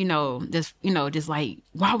 talking, just like,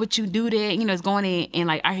 why would you do that? It's going in and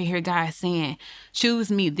like I could hear God saying,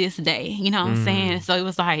 choose me this day. You know what I'm saying? So it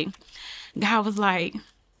was like, God was like,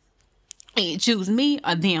 hey, choose me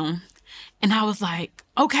or them. And I was like,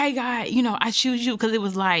 okay, God, I choose you. Because it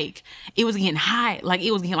was like, it was getting hot. Like, it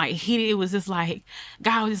was getting, like, heated. It was just like,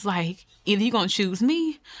 God was just like, either you're going to choose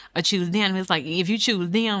me or choose them. It's like, if you choose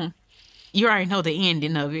them, you already know the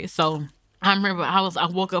ending of it. So I remember I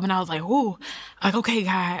woke up and I was like, ooh, like, okay,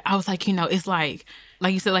 God. I was like, it's like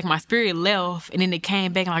you said, like, my spirit left. And then it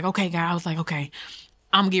came back. And like, okay, God. I was like, okay,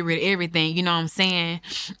 I'm gonna get rid of everything, you know what I'm saying?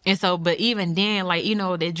 And so, but even then, like,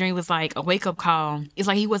 that dream was like a wake up call. It's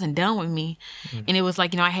like he wasn't done with me. And it was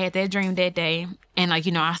like, I had that dream that day. And like,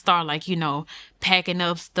 I started like, packing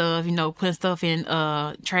up stuff, putting stuff in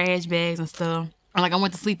trash bags and stuff. And like I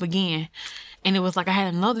went to sleep again. And it was like I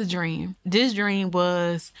had another dream. This dream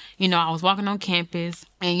was, I was walking on campus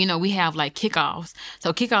and, we have like kickoffs.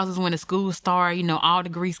 So kickoffs is when the school start, all the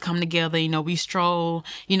degrees come together, we stroll,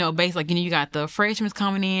 basically, like, you got the freshmen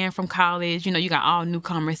coming in from college, you got all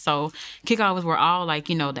newcomers. So kickoffs were all like,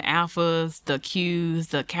 the alphas, the Qs,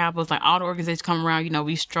 the kappas, like all the organizations come around,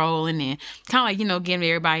 we strolling and kind of like, giving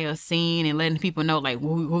everybody a scene and letting people know like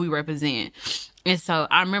who we represent. And so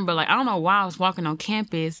I remember like, I don't know why I was walking on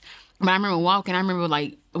campus, but I remember walking. I remember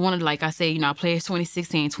like one of the, like I said, I played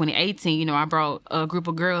 2016, 2018. I brought a group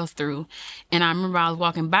of girls through, and I remember I was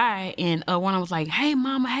walking by, and one was like, "Hey,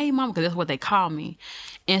 mama," because that's what they call me.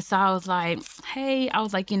 And so I was like, "Hey," I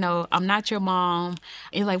was like, "I'm not your mom."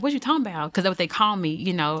 And like, "What you talking about?" Because that's what they call me,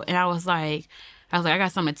 And I was like, I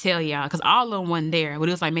got something to tell y'all, because all of them wasn't there, but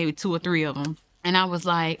it was like maybe 2 or 3 of them. And I was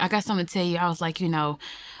like, I got something to tell you. I was like, God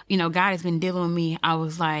has been dealing with me. I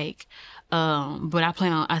was like, but I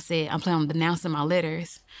plan on denouncing my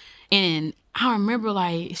letters. And I remember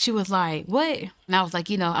like, she was like, what? And I was like,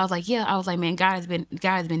 yeah. I was like, man, God has been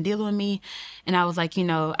dealing with me. And I was like,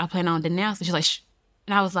 I plan on denouncing. She's like, shh.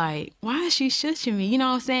 And I was like, why is she shushing me? You know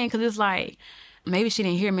what I'm saying? Cause it's like, maybe she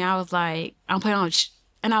didn't hear me. I was like, I'm planning on shh.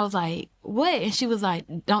 And I was like, what? And she was like,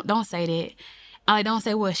 don't say that. I like, don't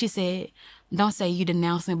say what? She said, don't say you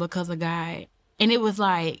denouncing because of God. And it was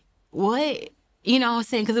like, what? You know what I'm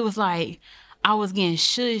saying? Because it was like, I was getting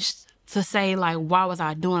shushed to say, like, why was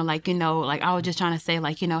I doing? Like, like I was just trying to say,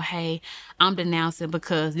 like, hey, I'm denouncing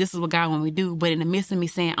because this is what God want me to do. But in the midst of me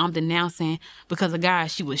saying I'm denouncing because of God,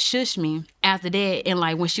 she would shush me after that. And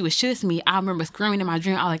like, when she would shush me, I remember screaming in my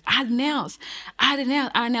dream. I was like, I denounce.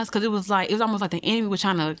 Because it was almost like the enemy was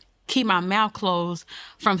trying to keep my mouth closed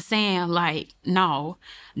from saying like, no,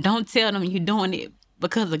 don't tell them you're doing it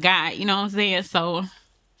because of God. You know what I'm saying? So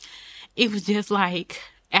it was just like,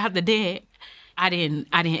 after that, I didn't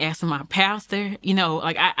ask my pastor,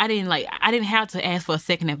 like I didn't have to ask for a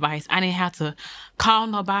second advice. I didn't have to call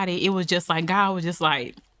nobody. It was just like, God was just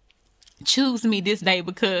like, choose me this day,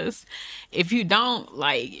 because if you don't,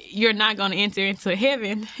 like, you're not going to enter into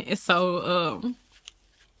heaven. And so,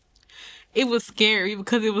 it was scary,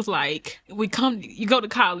 because it was like, you go to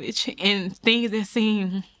college and things that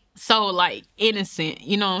seem so like innocent,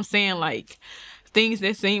 you know what I'm saying? Like things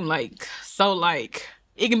that seem like so like,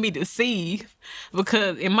 it can be deceived,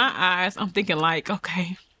 because in my eyes, I'm thinking like,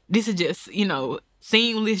 okay, this is just,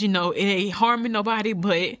 seamless, it ain't harming nobody,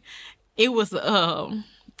 but it was a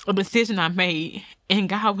decision I made. And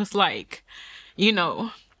God was like,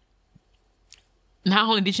 not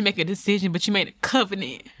only did you make a decision, but you made a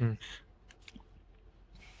covenant.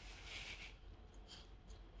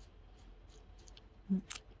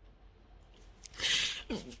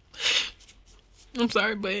 I'm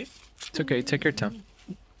sorry, but It's okay. Take your time.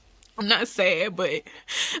 I'm not sad, but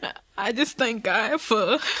I just thank God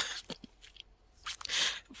for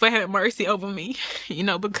having mercy over me,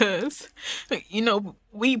 because,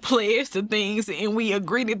 we pledge to things and we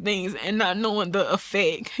agree to things and not knowing the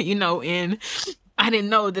effect, and I didn't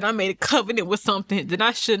know that I made a covenant with something that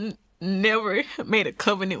I shouldn't never made a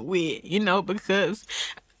covenant with, because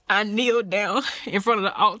I kneeled down in front of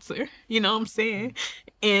the altar, you know what I'm saying?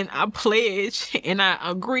 And I pledged and I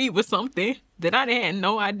agreed with something that I had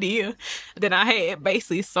no idea that I had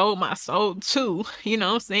basically sold my soul to, you know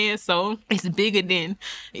what I'm saying? So it's bigger than,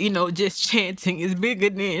 just chanting. It's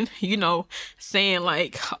bigger than, saying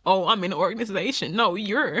like, oh, I'm in an organization. No,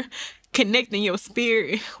 you're connecting your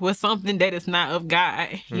spirit with something that is not of God,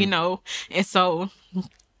 And so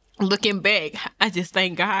looking back, I just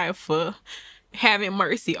thank God for having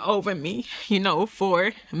mercy over me,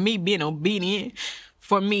 for me being obedient,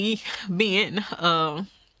 for me being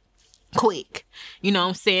quick, you know what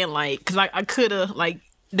I'm saying? Like, because I could have, like,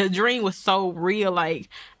 the dream was so real, like,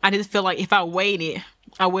 I just feel like if I waited,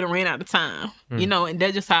 I would have ran out of time, and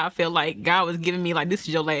that's just how I feel like God was giving me, like, this is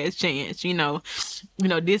your last chance,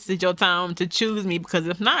 this is your time to choose me, because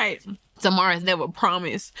if not, tomorrow is never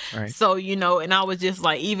promised. Right. So, and I was just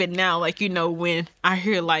like, even now, like, when I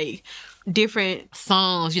hear like different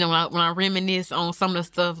songs, when I reminisce on some of the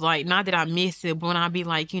stuff, like, not that I miss it, but when I be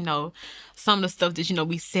like, some of the stuff that,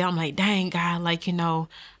 we say, I'm like, dang, God, like,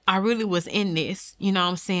 I really was in this, you know what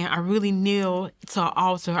I'm saying? I really kneeled to an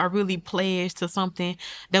altar. I really pledged to something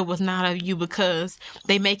that was not of you, because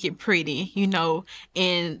they make it pretty,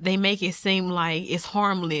 and they make it seem like it's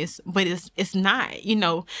harmless, but it's not, and,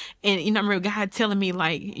 I remember God telling me,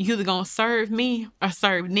 like, you either gonna serve me or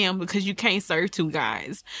serve them, because you can't serve two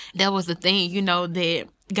guys. That was the thing, that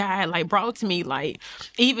God, like, brought to me, like,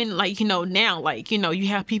 even, like, now, like, you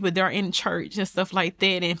have people that are in church and stuff like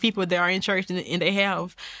that, and people that are in church and they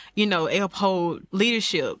have, they uphold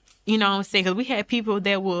leadership, you know what I'm saying? Because we had people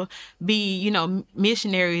that will be,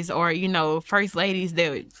 missionaries or, first ladies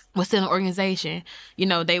that was still in an organization,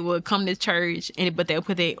 they would come to church, but they'll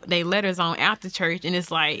put their letters on after church, and it's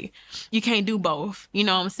like, you can't do both, you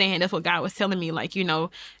know what I'm saying? That's what God was telling me, like, you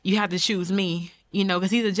have to choose me,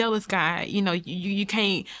 because he's a jealous guy. You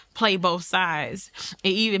can't play both sides.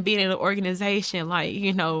 And even being in an organization, like,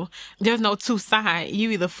 there's no two sides.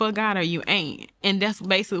 You either for God or you ain't. And that's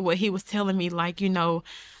basically what he was telling me, like,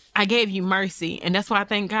 I gave you mercy. And that's why I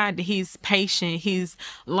thank God that he's patient, he's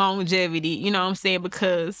longevity, you know what I'm saying?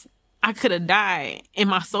 Because I could have died and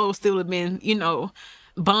my soul still would have been,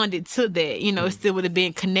 bonded to that, it still would have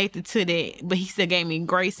been connected to that, but he still gave me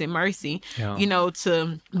grace and mercy,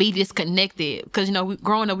 to be disconnected, because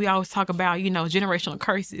growing up we always talk about generational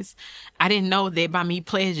curses. I didn't know that by me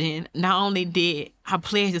pledging, not only did I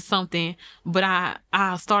pledged to something, but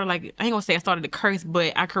I started, like, I ain't gonna say I started the curse,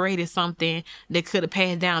 but I created something that could have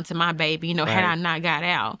passed down to my baby, Right. had I not got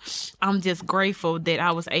out. I'm just grateful that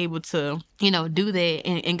I was able to, do that,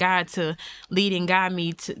 and God to lead and guide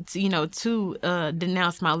me to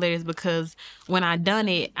denounce my letters, because when I done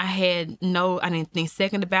it, I didn't think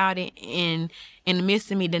second about it, and in the midst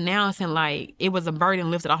of me denouncing, like, it was a burden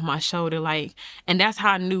lifted off my shoulder, like, and that's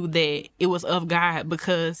how I knew that it was of God,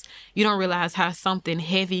 because you don't realize how something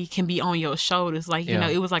heavy can be on your shoulders, like,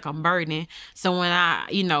 it was like a burden. So when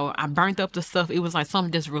I burnt up the stuff, it was like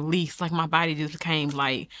something just released, like my body just became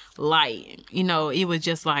like light, it was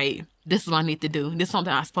just like, this is what I need to do. This is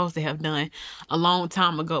something I'm supposed to have done a long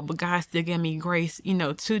time ago, but God still gave me grace,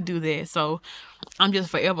 to do that. So I'm just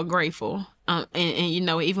forever grateful. And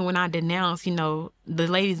even when I denounced, the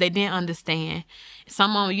ladies, they didn't understand.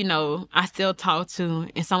 Some of them, I still talk to,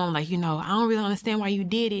 and some of them like, I don't really understand why you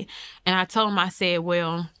did it. And I told them, I said,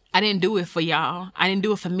 well, I didn't do it for y'all. I didn't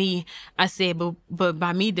do it for me. I said, but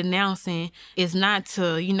by me denouncing, it's not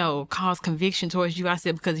to, cause conviction towards you. I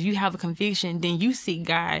said, because if you have a conviction, then you seek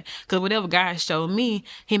God. Because whatever God showed me,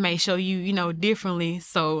 he may show you, differently.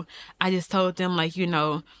 So I just told them, like,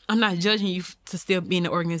 I'm not judging you to still be in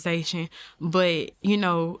the organization, but,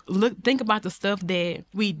 think about the stuff that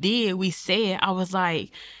we did, we said. I was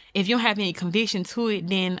like, if you don't have any conviction to it,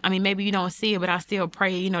 then, maybe you don't see it, but I still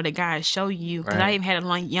pray, that God show you. Because I even had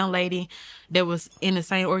a young lady that was in the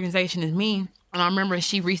same organization as me. And I remember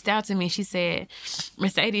she reached out to me and she said,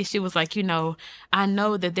 Mercedes, she was like, I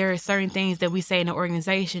know that there are certain things that we say in the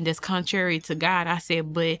organization that's contrary to God. I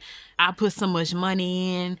said, but I put so much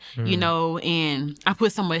money in, and I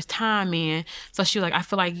put so much time in. So she was like, I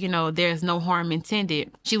feel like, there's no harm intended.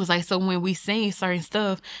 She was like, so when we sing certain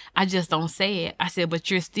stuff, I just don't say it. I said, but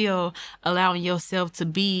you're still allowing yourself to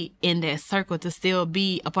be in that circle, to still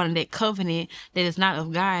be upon that covenant that is not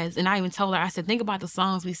of God's. And I even told her, I said, think about the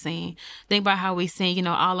songs we sing. Think about how we sing,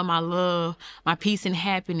 all of my love, my peace and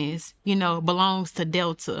happiness, belongs to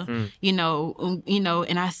Delta,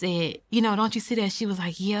 and I said, don't you see that? She was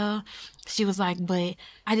like, yeah. She was like, but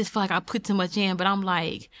I just feel like I put too much in. But I'm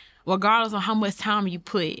like, regardless of how much time you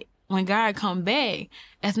put, when God come back,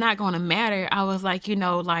 it's not going to matter. I was like,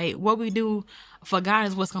 like what we do for God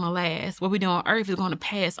is what's going to last. What we do on earth is going to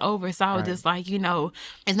pass over. So I was just like,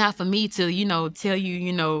 it's not for me to, tell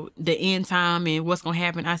you, the end time and what's going to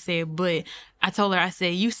happen. I said, but I told her, I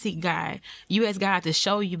said, you seek God. You ask God to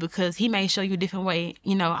show you because he may show you a different way.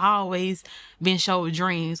 I always been showed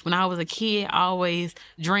dreams. When I was a kid, I always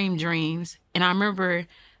dreamed dreams. And I remember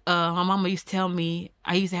my mama used to tell me,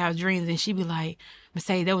 I used to have dreams and she'd be like,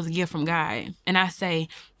 say that was a gift from God. And I say,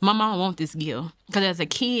 my mom want this gift. Because as a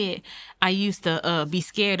kid, I used to be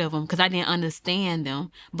scared of them because I didn't understand them.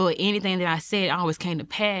 But anything that I said always came to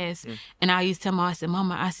pass. And I used to tell Mom, I said,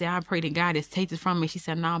 Mama, I pray to God to take this from me. She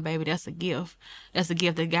said, no, baby, that's a gift. That's a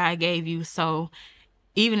gift that God gave you. So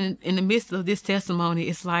even in the midst of this testimony,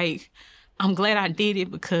 it's like, I'm glad I did it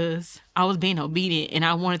because I was being obedient and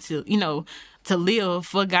I wanted to, to live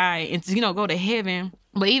for God and to, go to heaven.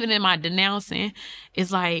 But even in my denouncing,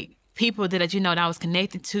 it's like people that, that I was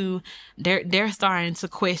connected to, they're starting to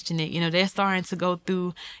question it. They're starting to go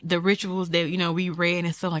through the rituals that, we read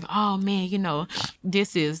and stuff like, oh man,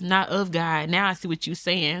 this is not of God. Now I see what you're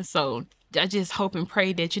saying. So I just hope and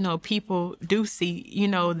pray that, people do see,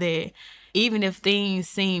 that even if things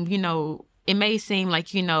seem, it may seem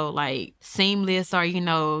like, like seamless or,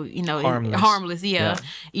 harmless. Yeah.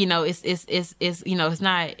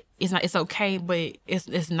 It's okay, but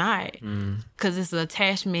it's not, because it's an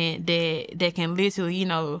attachment that can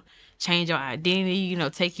literally, change your identity,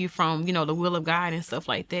 take you from, the will of God and stuff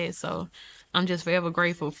like that. So I'm just forever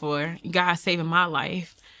grateful for God saving my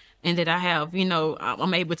life. And that I have,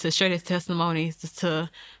 I'm able to share this testimony to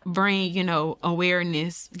bring,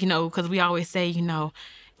 awareness, because we always say,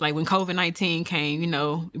 like when COVID-19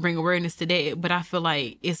 came, bring awareness to that. But I feel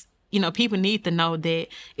like it's, people need to know that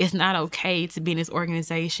it's not okay to be in this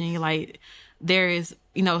organization. Like there is,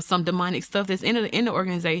 some demonic stuff that's in the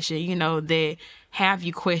organization, that have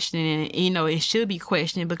you questioning, and, it should be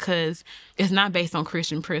questioned because it's not based on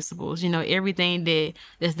Christian principles. Everything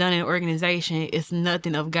that's done in the organization is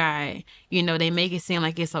nothing of God. They make it seem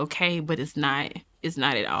like it's okay, but it's not. It's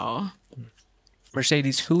not at all.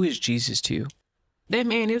 Mercedes, who is Jesus to you? That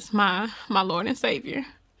man is my Lord and Savior.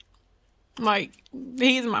 Like,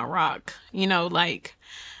 he's my rock, like,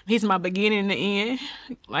 he's my beginning and the end.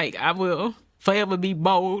 Like, I will forever be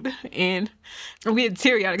bold, and I'm getting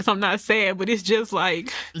teary-eyed because I'm not sad, but it's just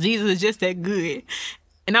like, Jesus is just that good.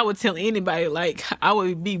 And I would tell anybody, like, I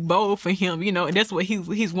would be bold for him, and that's what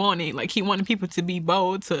he's wanting. Like, he wanted people to be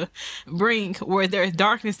bold, to bring where there's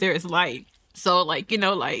darkness, there is light. So, like,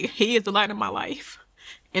 like, he is the light of my life.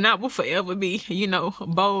 And I will forever be,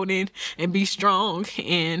 bold and be strong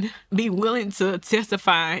and be willing to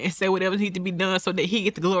testify and say whatever needs to be done so that he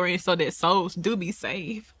gets the glory and so that souls do be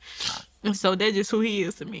saved. And so that's just who he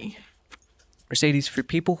is to me. Mercedes, for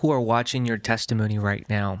people who are watching your testimony right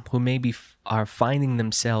now, who maybe are finding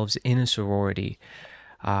themselves in a sorority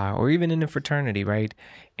or even in a fraternity, right?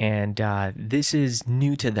 And this is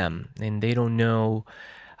new to them and they don't know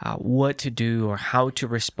what to do or how to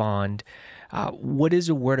respond. What is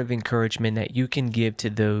a word of encouragement that you can give to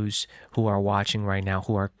those who are watching right now,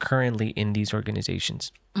 who are currently in these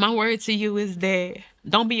organizations? My word to you is that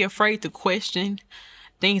don't be afraid to question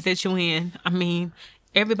things that you're in. I mean,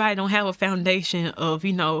 everybody don't have a foundation of,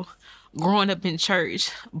 growing up in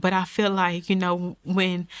church. But I feel like,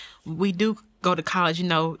 when we do go to college,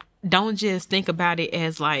 don't just think about it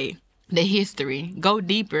as like the history. Go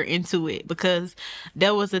deeper into it because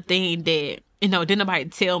that was the thing that, didn't nobody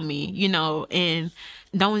tell me, and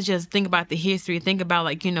don't just think about the history. Think about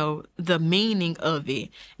like, the meaning of it.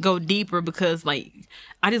 Go deeper because like,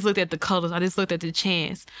 I just looked at the colors. I just looked at the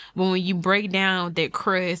chants. But when you break down their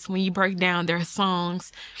crest, when you break down their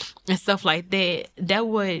songs and stuff like that, that's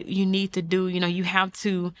what you need to do. You have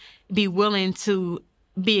to be willing to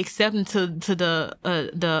be accepting to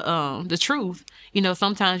the truth.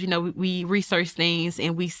 Sometimes, we research things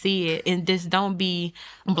and we see it and just don't be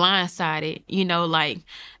blindsided, like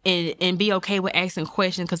and be okay with asking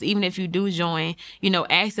questions. Because even if you do join,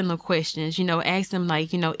 ask them the questions, ask them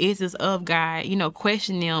like, is this of God?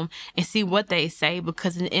 Question them and see what they say.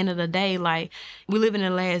 Because at the end of the day, like, we live in the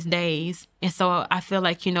last days. And so I feel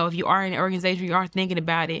like, if you are in an organization, you are thinking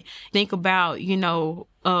about it, think about,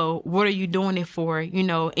 what are you doing it for?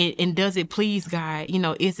 And does it please God?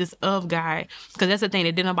 Is this of God? Because that's the thing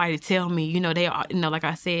that did nobody tell me. They are, like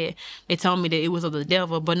I said, they told me that it was of the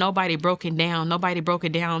devil, but nobody broke it down. Nobody broke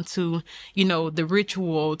it down to, the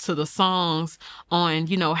ritual, to the songs on,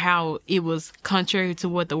 how it was contrary to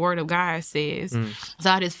what the word of God says. So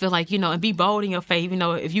I just feel like, and be bold in your faith.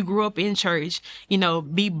 If you grew up in church,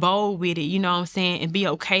 be bold with it, you know what I'm saying? And be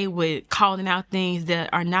okay with calling out things that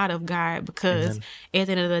are not of God, because at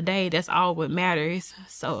the end of the day, that's all what matters.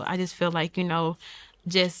 So I just feel like,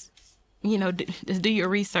 just, just do your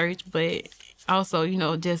research, but also,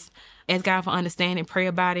 just ask God for understanding, pray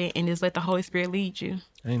about it, and just let the Holy Spirit lead you.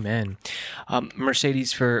 Amen.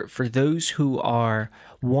 Mercedes, for those who are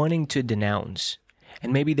wanting to denounce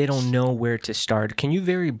and maybe they don't know where to start, can you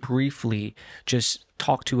very briefly just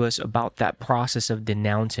talk to us about that process of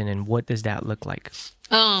denouncing and what does that look like?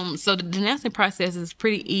 So the denouncing process is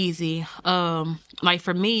pretty easy. Like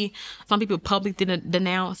for me, some people publicly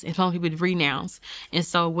denounce and some people renounce. And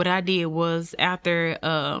so what I did was after,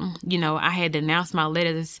 I had denounced my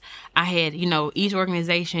letters, I had, each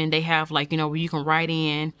organization, they have like, where you can write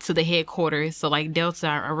in to the headquarters. So like Delta,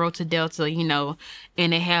 I wrote to Delta,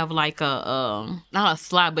 and they have like not a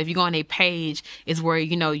slot, but if you go on their page, is where,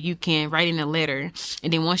 you can write in a letter.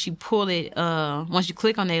 And then once you pull it, once you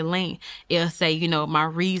click on that link, it'll say, my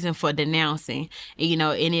reason for denouncing, and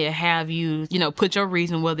it'll have you, put your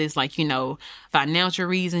reason, whether it's like, financial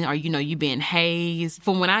reason or, you being hazed.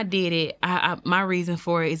 From when I did it, I my reason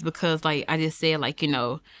for it is because like I just said, like,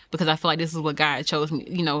 because I feel like this is what God chose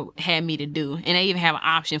me, had me to do. And they even have an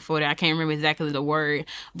option for that. I can't remember exactly the word,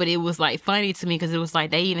 but it was like funny to me because it was like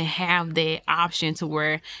they even have that option to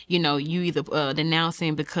where, you either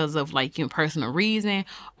denouncing because of like your personal reason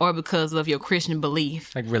or because of your Christian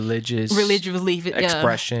belief. Like religious belief.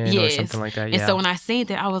 Expression or something like that. Yeah. And so when I seen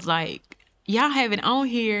that, I was like, y'all have it on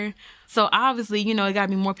here. So obviously, it got to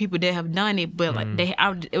be more people that have done it, but like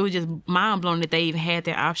it was just mind blowing that they even had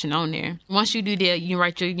that option on there. Once you do that, you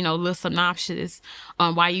write your, little synopsis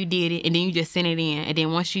on why you did it, and then you just send it in. And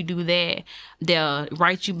then once you do that, they'll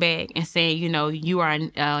write you back and say, you are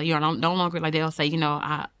no longer, like they'll say,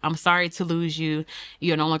 I'm sorry to lose you.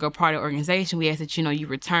 You're no longer a part of the organization. We ask that, you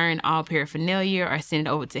return all paraphernalia or send it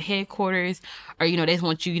over to headquarters, or, they just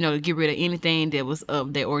want you, to get rid of anything that was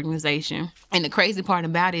of their organization. And the crazy part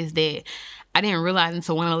about it is that I didn't realize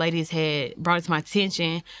until one of the ladies had brought it to my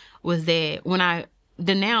attention was that when I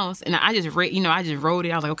denounced, and I just read, I just wrote it.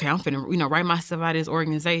 I was like, okay, I'm finna, write myself out of this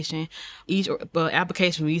organization. Each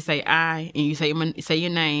application, when you say I and you say your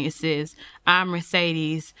name, it says I,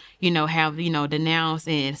 Mercedes, have, denounced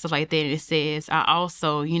and stuff like that. And it says I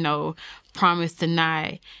also, promise to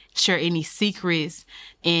not share any secrets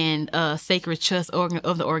and sacred trust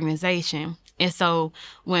of the organization. And so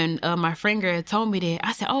when my friend girl told me that,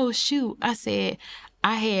 I said, oh, shoot. I said,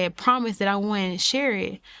 I had promised that I wouldn't share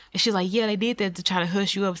it. And she's like, yeah, they did that to try to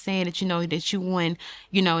hush you up, saying that, that you wouldn't,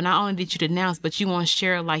 not only did you denounce, but you won't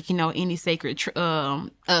share, like, any sacred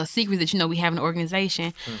secrets that, we have in the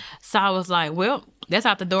organization. So I was like, well, that's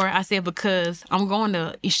out the door. I said, because I'm going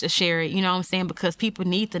to share it, what I'm saying? Because people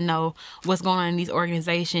need to know what's going on in these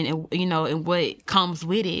organizations and, and what comes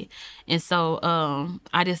with it. And so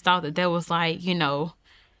I just thought that was like,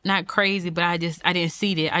 not crazy, but I didn't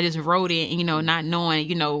see that. I just wrote it, not knowing,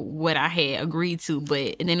 what I had agreed to. But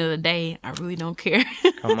at the end of the day, I really don't care.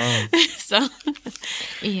 Come on. So,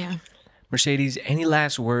 yeah. Mercedes, any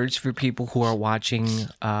last words for people who are watching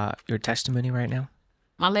your testimony right now?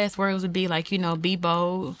 My last words would be like, be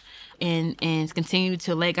bold and continue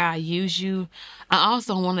to let God use you. I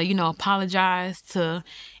also want to, apologize to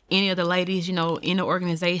any of the ladies, in the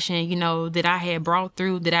organization, that I had brought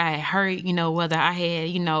through, that I had hurt, whether I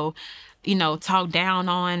had, talked down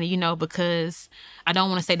on, because I don't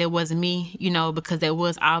want to say that wasn't me, because that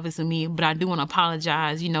was obviously me, but I do want to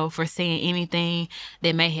apologize, for saying anything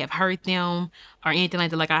that may have hurt them or anything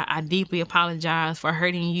like that. Like, I deeply apologize for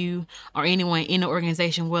hurting you or anyone in the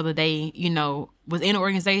organization, whether they, was in the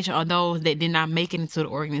organization or those that did not make it into the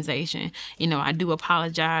organization. I do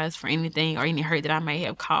apologize for anything or any hurt that I may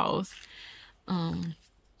have caused. And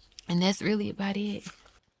that's really about it.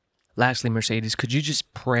 Lastly, Mercedes, could you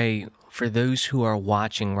just pray for those who are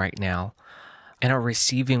watching right now and are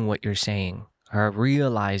receiving what you're saying, are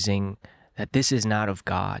realizing that this is not of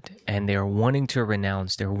God, and they're wanting to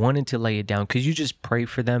renounce, they're wanting to lay it down, could you just pray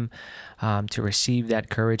for them to receive that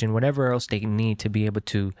courage and whatever else they need to be able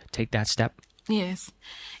to take that step? Yes.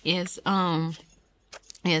 Yes.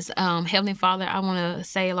 Yes, Heavenly Father, I want to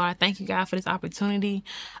say, Lord, thank you, God, for this opportunity.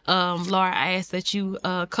 Lord, I ask that you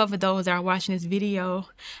cover those that are watching this video.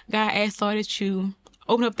 God, I ask, Lord, that you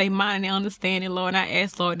open up their mind and their understanding, Lord. And I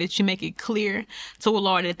ask, Lord, that you make it clear to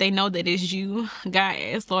Lord, that they know that it's you. God,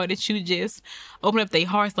 I ask, Lord, that you just open up their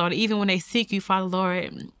hearts, Lord, even when they seek you, Father,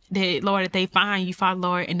 Lord, that, Lord, that they find you, Father,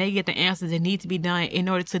 Lord, and they get the answers that need to be done in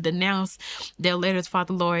order to denounce their letters,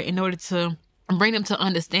 Father, Lord, in order to bring them to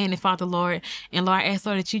understanding, Father, Lord. And Lord, I ask,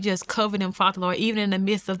 Lord, that you just cover them, Father, Lord, even in the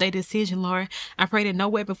midst of their decision, Lord. I pray that no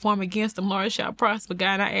weapon formed against them, Lord, shall prosper,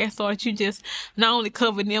 God. I ask, Lord, that you just not only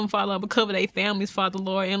cover them, Father, Lord, but cover their families, Father,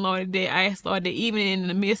 Lord. And Lord, that I ask, Lord, that even in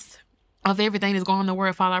the midst of everything that's going on in the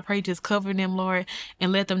world, Father, I pray just cover them, Lord,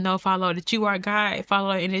 and let them know, Father, Lord, that you are God, Father,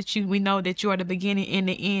 Lord, and that we know that you are the beginning and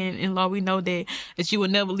the end. And Lord, we know that you will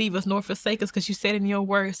never leave us nor forsake us, because you said in your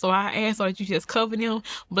word. So I ask, Lord, that you just cover them,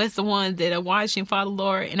 bless the ones that are watching, Father,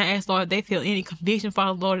 Lord. And I ask, Lord, if they feel any conviction,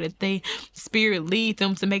 Father, Lord, that they spirit lead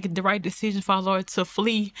them to make the right decision, Father, Lord, to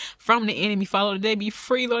flee from the enemy, Father, Lord, that they be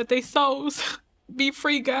free, Lord, their souls be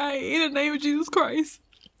free, God, in the name of Jesus Christ.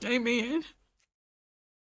 Amen.